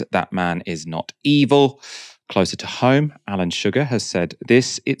Brand. That man is not evil." Closer to home, Alan Sugar has said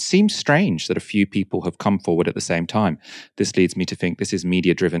this: "It seems strange that a few people have come forward at the same time. This leads me to think this is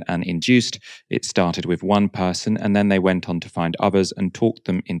media-driven and induced. It started with one person and then they went on to find others and talked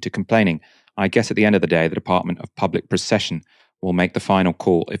them into complaining. I guess at the end of the day, the Department of Public Procession will make the final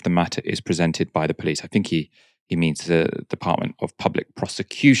call if the matter is presented by the police." I think he means the Department of Public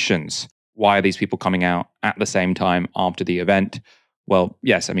Prosecutions. Why are these people coming out at the same time after the event? Well,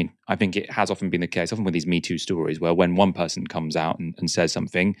 yes, I mean, I think it has often been the case, often with these Me Too stories, where when one person comes out and says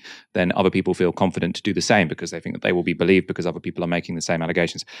something, then other people feel confident to do the same because they think that they will be believed because other people are making the same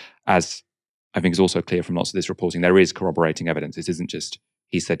allegations. As I think is also clear from lots of this reporting, there is corroborating evidence. This isn't just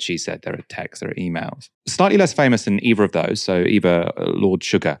he said, she said. There are texts, there are emails. Slightly less famous than either of those, so either Lord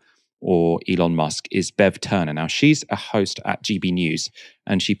Sugar or Elon Musk, is Bev Turner. Now, she's a host at GB News,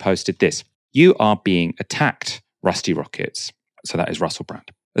 and she posted this: "You are being attacked, Rusty Rockets." So that is Russell Brand.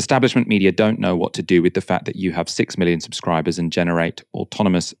 "Establishment media don't know what to do with the fact that you have 6 million subscribers and generate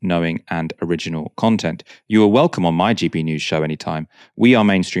autonomous, knowing, and original content. You are welcome on my GB News show anytime. We are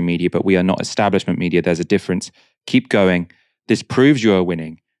mainstream media, but we are not establishment media. There's a difference. Keep going. This proves you are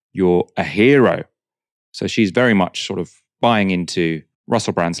winning. You're a hero." So she's very much sort of buying into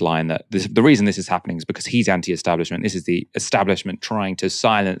Russell Brand's line that the reason this is happening is because he's anti-establishment. This is the establishment trying to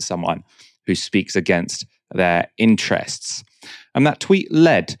silence someone who speaks against their interests. And that tweet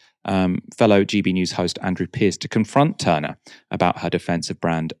led fellow GB News host Andrew Pearce to confront Turner about her defence of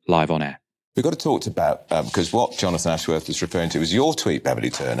Brand live on air. We've got to talk about, because what Jonathan Ashworth was referring to was your tweet, Beverly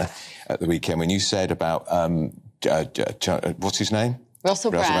Turner, at the weekend when you said about, what's his name?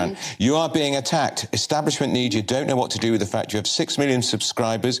 Russell Brand. "You are being attacked. Establishment media don't know what to do with the fact you have 6 million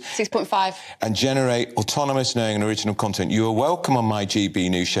subscribers. 6.5. And generate autonomous, knowing and original content. You are welcome on my GB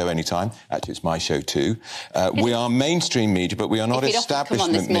News show anytime." Actually, it's my show too. "We are mainstream media, but we are not establishment come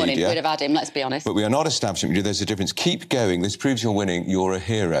on this morning, media. we'd have had him, let's be honest. But we are not establishment media. There's a difference. Keep going. This proves you're winning. You're a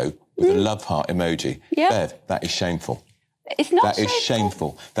hero." With a love heart emoji. Yeah. Bev, that is shameful. It's not That is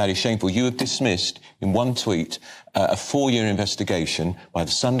shameful. That is shameful. You have dismissed, in one tweet, a 4-year investigation by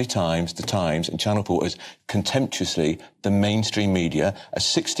the Sunday Times, the Times, and Channel 4 as contemptuously the mainstream media. A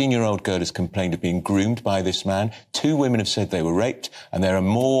 16-year-old girl has complained of being groomed by this man. 2 women have said they were raped, and there are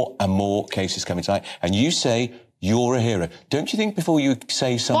more and more cases coming tonight. And you say you're a hero. Don't you think before you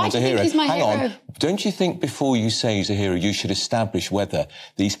say someone's a hero... Why do you think he's my hero? Don't you think before you say he's a hero, you should establish whether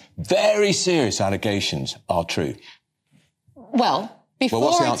these very serious allegations are true? Well,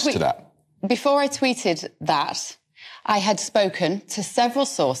 what's the answer to that? Before I tweeted that, I had spoken to several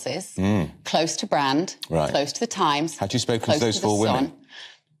sources close to Brand, close to the Times. Had you spoken to those 4 women?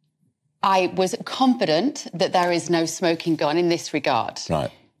 I was confident that there is no smoking gun in this regard.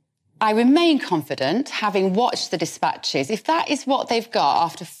 Right. I remain confident, having watched the dispatches, if that is what they've got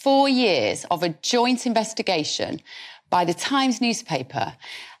after 4 years of a joint investigation by the Times newspaper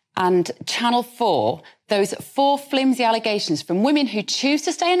and Channel 4, those 4 flimsy allegations from women who choose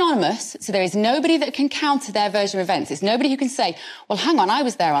to stay anonymous, so there is nobody that can counter their version of events. It's nobody who can say, well, hang on, I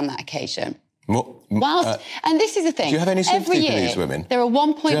was there on that occasion. And this is the thing. Do you have any sympathy for these women? There are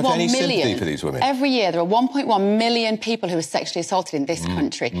 1.1 million. Do you have any sympathy for these women? Every year, there are 1.1 million people who are sexually assaulted in this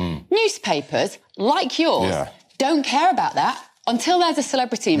country. Newspapers, like yours, don't care about that until there's a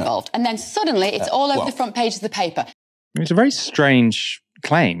celebrity involved. And then suddenly, it's all over the front page of the paper. It's a very strange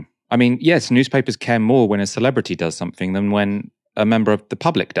claim. I mean, yes, newspapers care more when a celebrity does something than when a member of the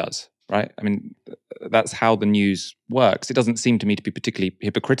public does, right? I mean, that's how the news works. It doesn't seem to me to be particularly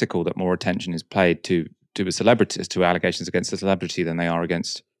hypocritical that more attention is paid to a celebrity, to allegations against a celebrity than they are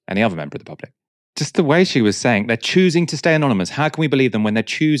against any other member of the public. Just the way she was saying, they're choosing to stay anonymous. How can we believe them when they're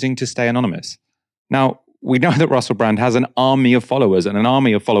choosing to stay anonymous? Now, we know that Russell Brand has an army of followers and an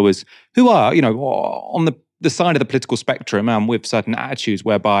army of followers who are, on the side of the political spectrum and with certain attitudes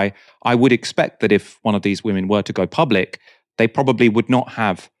whereby I would expect that if one of these women were to go public, they probably would not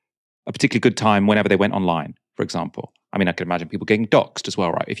have a particularly good time whenever they went online, for example. I mean, I can imagine people getting doxxed as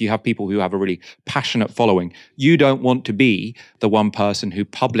well, right? If you have people who have a really passionate following, you don't want to be the one person who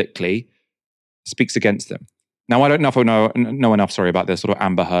publicly speaks against them. Now, I don't know if I know enough, about the sort of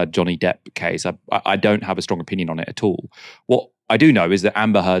Amber Heard, Johnny Depp case. I don't have a strong opinion on it at all. What I do know is that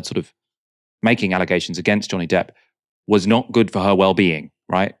Amber Heard sort of making allegations against Johnny Depp was not good for her well-being,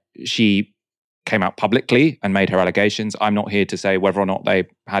 right? She came out publicly and made her allegations. I'm not here to say whether or not they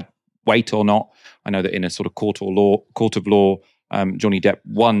had weight or not. I know that in a sort of court of law, Johnny Depp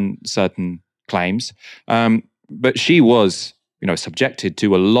won certain claims, but she was, subjected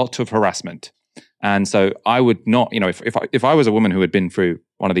to a lot of harassment And so I would not, if I was a woman who had been through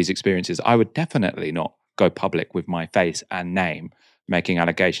one of these experiences, I would definitely not go public with my face and name making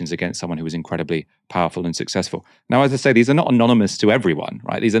allegations against someone who was incredibly powerful and successful. Now, as I say, these are not anonymous to everyone,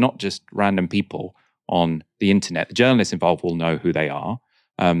 right? These are not just random people on the internet. The journalists involved will know who they are.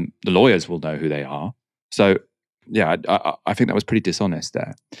 The lawyers will know who they are. So, yeah, I think that was pretty dishonest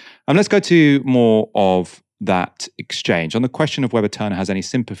there. Let's go to more of that exchange. On the question of whether Turner has any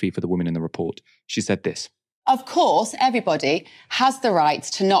sympathy for the women in the report, she said this. Of course, everybody has the right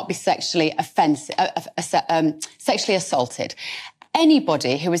to not be sexually assaulted.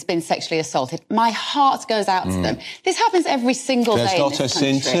 Anybody who has been sexually assaulted, my heart goes out to them. This happens every single day in this country. There's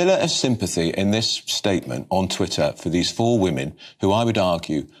not a scintilla of sympathy in this statement on Twitter for these 4 women who I would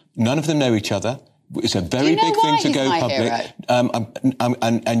argue, none of them know each other. It's a very big thing to go public.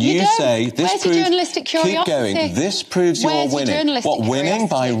 And you say this Where's proves... your journalistic curiosity? Keep going. This proves you're winning. What, winning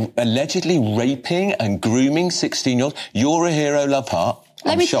by allegedly raping and grooming 16-year-olds? You're a hero, love heart.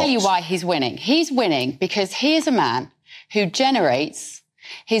 Let me tell you why he's winning. He's winning because he is a man who generates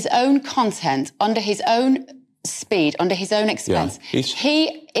his own content under his own speed, under his own expense. Yeah,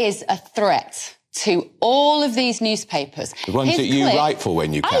 he is a threat to all of these newspapers. The ones that you write for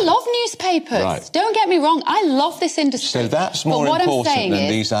when you can. I love newspapers. Right. Don't get me wrong. I love this industry. So that's more important than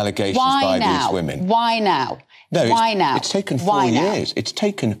these allegations by these women. Why now? No, why now? It's taken 4 years. It's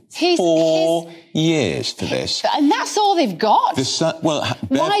taken 4 years for this. And that's all they've got.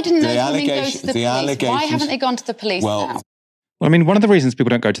 Why didn't those women go to the police? Why haven't they gone to the police now? Well, I mean, one of the reasons people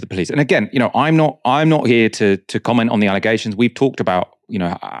don't go to the police, and again, I'm not here to comment on the allegations. We've talked about,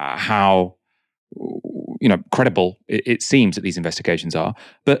 how credible it seems that these investigations are.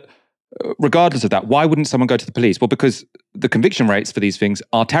 But regardless of that, why wouldn't someone go to the police? Well, because the conviction rates for these things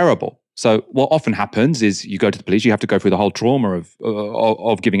are terrible. So what often happens is you go to the police, you have to go through the whole trauma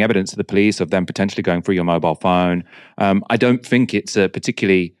of giving evidence to the police, of them potentially going through your mobile phone. I don't think it's a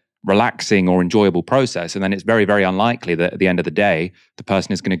particularly relaxing or enjoyable process. And then it's very, very unlikely that at the end of the day, the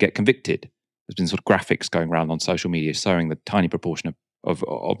person is going to get convicted. There's been sort of graphics going around on social media showing the tiny proportion of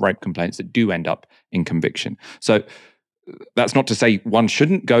rape complaints that do end up in conviction. So that's not to say one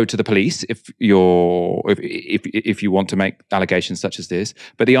shouldn't go to the police if you want to make allegations such as this.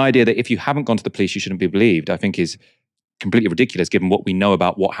 But the idea that if you haven't gone to the police, you shouldn't be believed, I think is completely ridiculous given what we know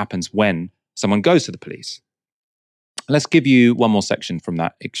about what happens when someone goes to the police. Let's give you one more section from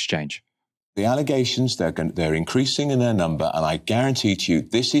that exchange. The allegations, they're increasing in their number, and I guarantee to you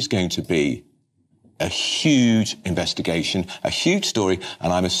this is going to be a huge investigation, a huge story,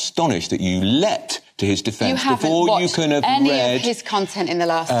 and I'm astonished that you leapt to his defence before you can have any read of his content in the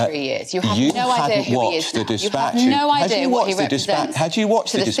last 3 years. You have no idea who he is now. You have no idea what he represents. Had you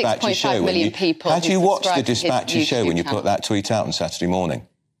watched the Dispatches show when you put that tweet out on Saturday morning?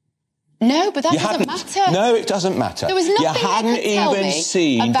 No, but that doesn't matter. No, it doesn't matter. There was nothing you hadn't even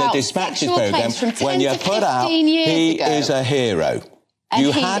seen the Dispatches programme when you put out he is a hero. And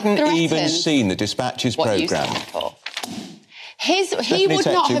you hadn't even seen the Dispatches programme. He would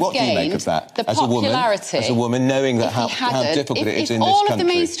not have gained the popularity as a woman, knowing that how difficult it is in this country. If all of the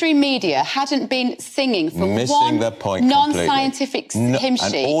mainstream media hadn't been singing from one non-scientific hymn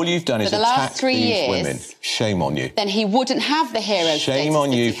sheet and all you've done is attack these women. Shame on you. Then he wouldn't have the hero. Shame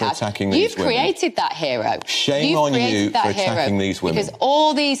on you for attacking these women. You've created that hero. Shame on you for attacking these women. Because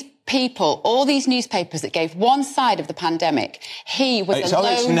all these people, all these newspapers that gave one side of the pandemic, he was a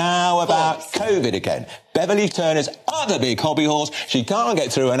lone it's now about voice. COVID again. Beverly Turner's other big hobby horse. She can't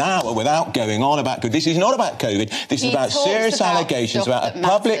get through an hour without going on about COVID. This is not about COVID. This is about serious allegations about a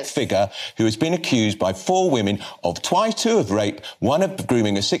public figure who has been accused by 4 women of 2 of rape, 1 of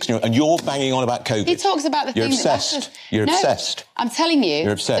grooming a 16-year-old, and you're banging on about COVID. He talks about the thing that matters. You're obsessed. I'm telling you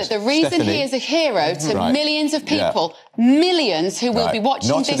that the reason he is a hero to millions of people, millions who will be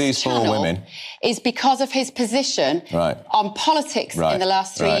watching this channel, is because of his position on politics in the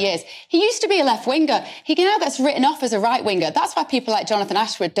last 3 years. He used to be a left-winger. He now gets written off as a right-winger. That's why people like Jonathan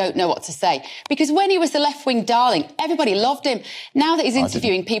Ashford don't know what to say. Because when he was the left-wing darling, everybody loved him. Now that he's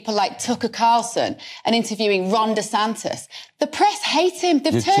interviewing people like Tucker Carlson and interviewing Ron DeSantis, the press hate him.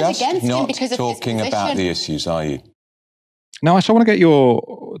 They've turned against him because of his position. You're just not talking about the issues, are you? Now, Ash, I want to get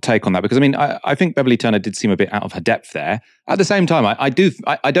your take on that, because, I think Beverly Turner did seem a bit out of her depth there. At the same time, I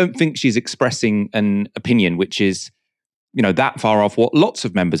don't think she's expressing an opinion which is, that far off what lots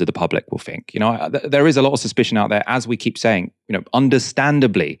of members of the public will think. There is a lot of suspicion out there, as we keep saying,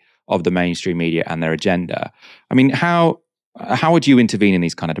 understandably, of the mainstream media and their agenda. How would you intervene in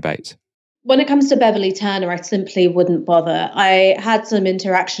these kind of debates? When it comes to Beverly Turner, I simply wouldn't bother. I had some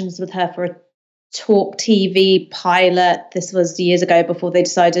interactions with her for a Talk TV pilot. This was years ago before they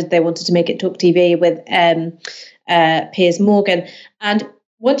decided they wanted to make it Talk TV with Piers Morgan. And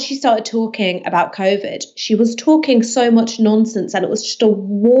once she started talking about COVID, she was talking so much nonsense and it was just a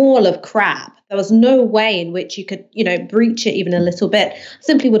wall of crap. There was no way in which you could, breach it even a little bit.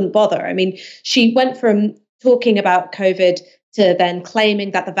 Simply wouldn't bother. I mean, she went from talking about COVID to then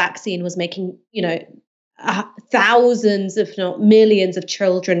claiming that the vaccine was making, thousands, if not millions of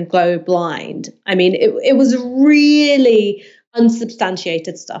children go blind. I mean, it was really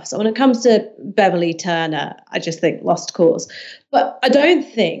unsubstantiated stuff. So when it comes to Beverly Turner, I just think lost cause. But I don't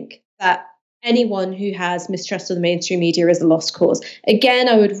think that anyone who has mistrust of the mainstream media is a lost cause. Again,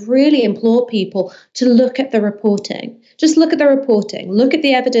 I would really implore people to look at the reporting. Just look at the reporting. Look at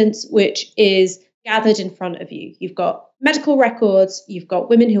the evidence which is gathered in front of you. You've got medical records. You've got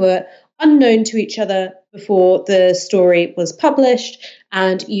women who are unknown to each other before the story was published,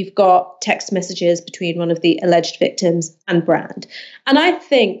 and you've got text messages between one of the alleged victims and Brand. And I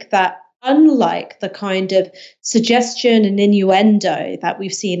think that unlike the kind of suggestion and innuendo that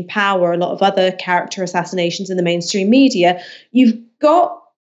we've seen power a lot of other character assassinations in the mainstream media, you've got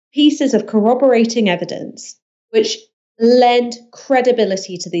pieces of corroborating evidence which lend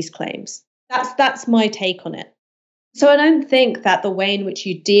credibility to these claims. That's my take on it. So I don't think that the way in which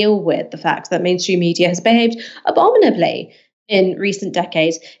you deal with the fact that mainstream media has behaved abominably in recent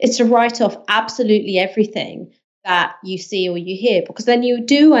decades is to write off absolutely everything that you see or you hear, because then you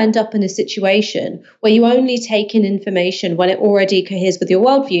do end up in a situation where you only take in information when it already coheres with your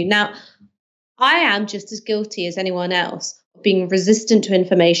worldview. Now, I am just as guilty as anyone else of being resistant to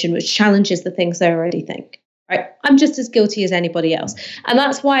information which challenges the things they already think. Right? I'm just as guilty as anybody else. And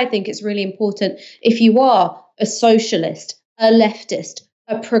that's why I think it's really important, if you are a socialist, a leftist,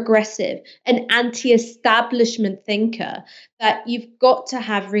 a progressive, an anti-establishment thinker, that you've got to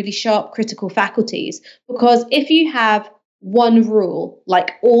have really sharp critical faculties. Because if you have one rule,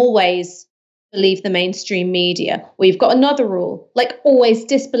 like always believe the mainstream media, or you've got another rule, like always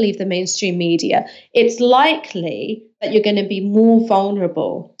disbelieve the mainstream media, it's likely that you're going to be more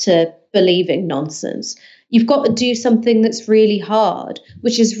vulnerable to believing nonsense. You've got to do something that's really hard,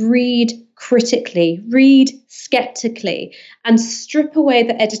 which is read critically, read skeptically, and strip away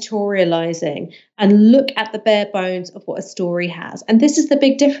the editorializing and look at the bare bones of what a story has. And this is the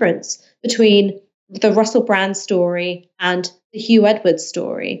big difference between the Russell Brand story and the Hugh Edwards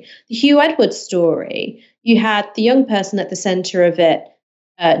story. The Hugh Edwards story, you had the young person at the center of it,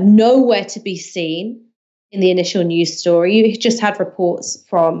 nowhere to be seen in the initial news story. You just had reports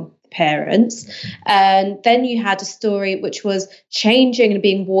from parents. And then you had a story which was changing and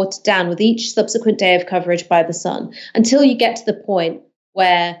being watered down with each subsequent day of coverage by The Sun, until you get to the point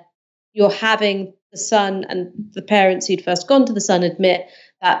where you're having The Sun and the parents who'd first gone to The Sun admit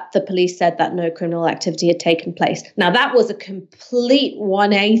that the police said that no criminal activity had taken place. Now, that was a complete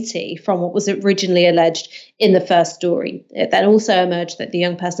 180 from what was originally alleged in the first story. It then also emerged that the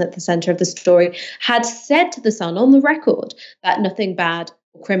young person at the center of the story had said to The Sun on the record that nothing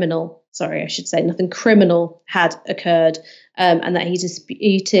criminal had occurred, and that he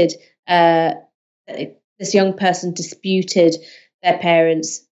disputed, this young person disputed their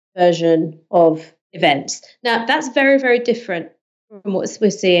parents' version of events. Now, that's very, very different from what we're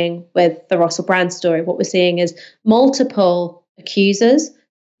seeing with the Russell Brand story. What we're seeing is multiple accusers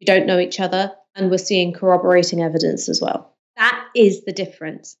who don't know each other, and we're seeing corroborating evidence as well. That is the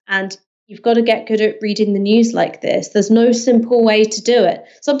difference. And you've got to get good at reading the news like this. There's no simple way to do it.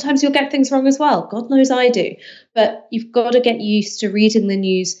 Sometimes you'll get things wrong as well. God knows I do. But you've got to get used to reading the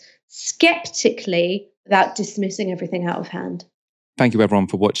news skeptically without dismissing everything out of hand. Thank you everyone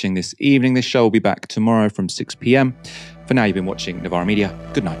for watching this evening. This show will be back tomorrow from 6 p.m. For now, you've been watching Novara Media.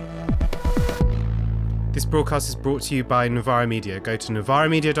 Good night. This broadcast is brought to you by Novara Media. Go to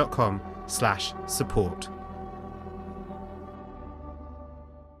novaramedia.com/support.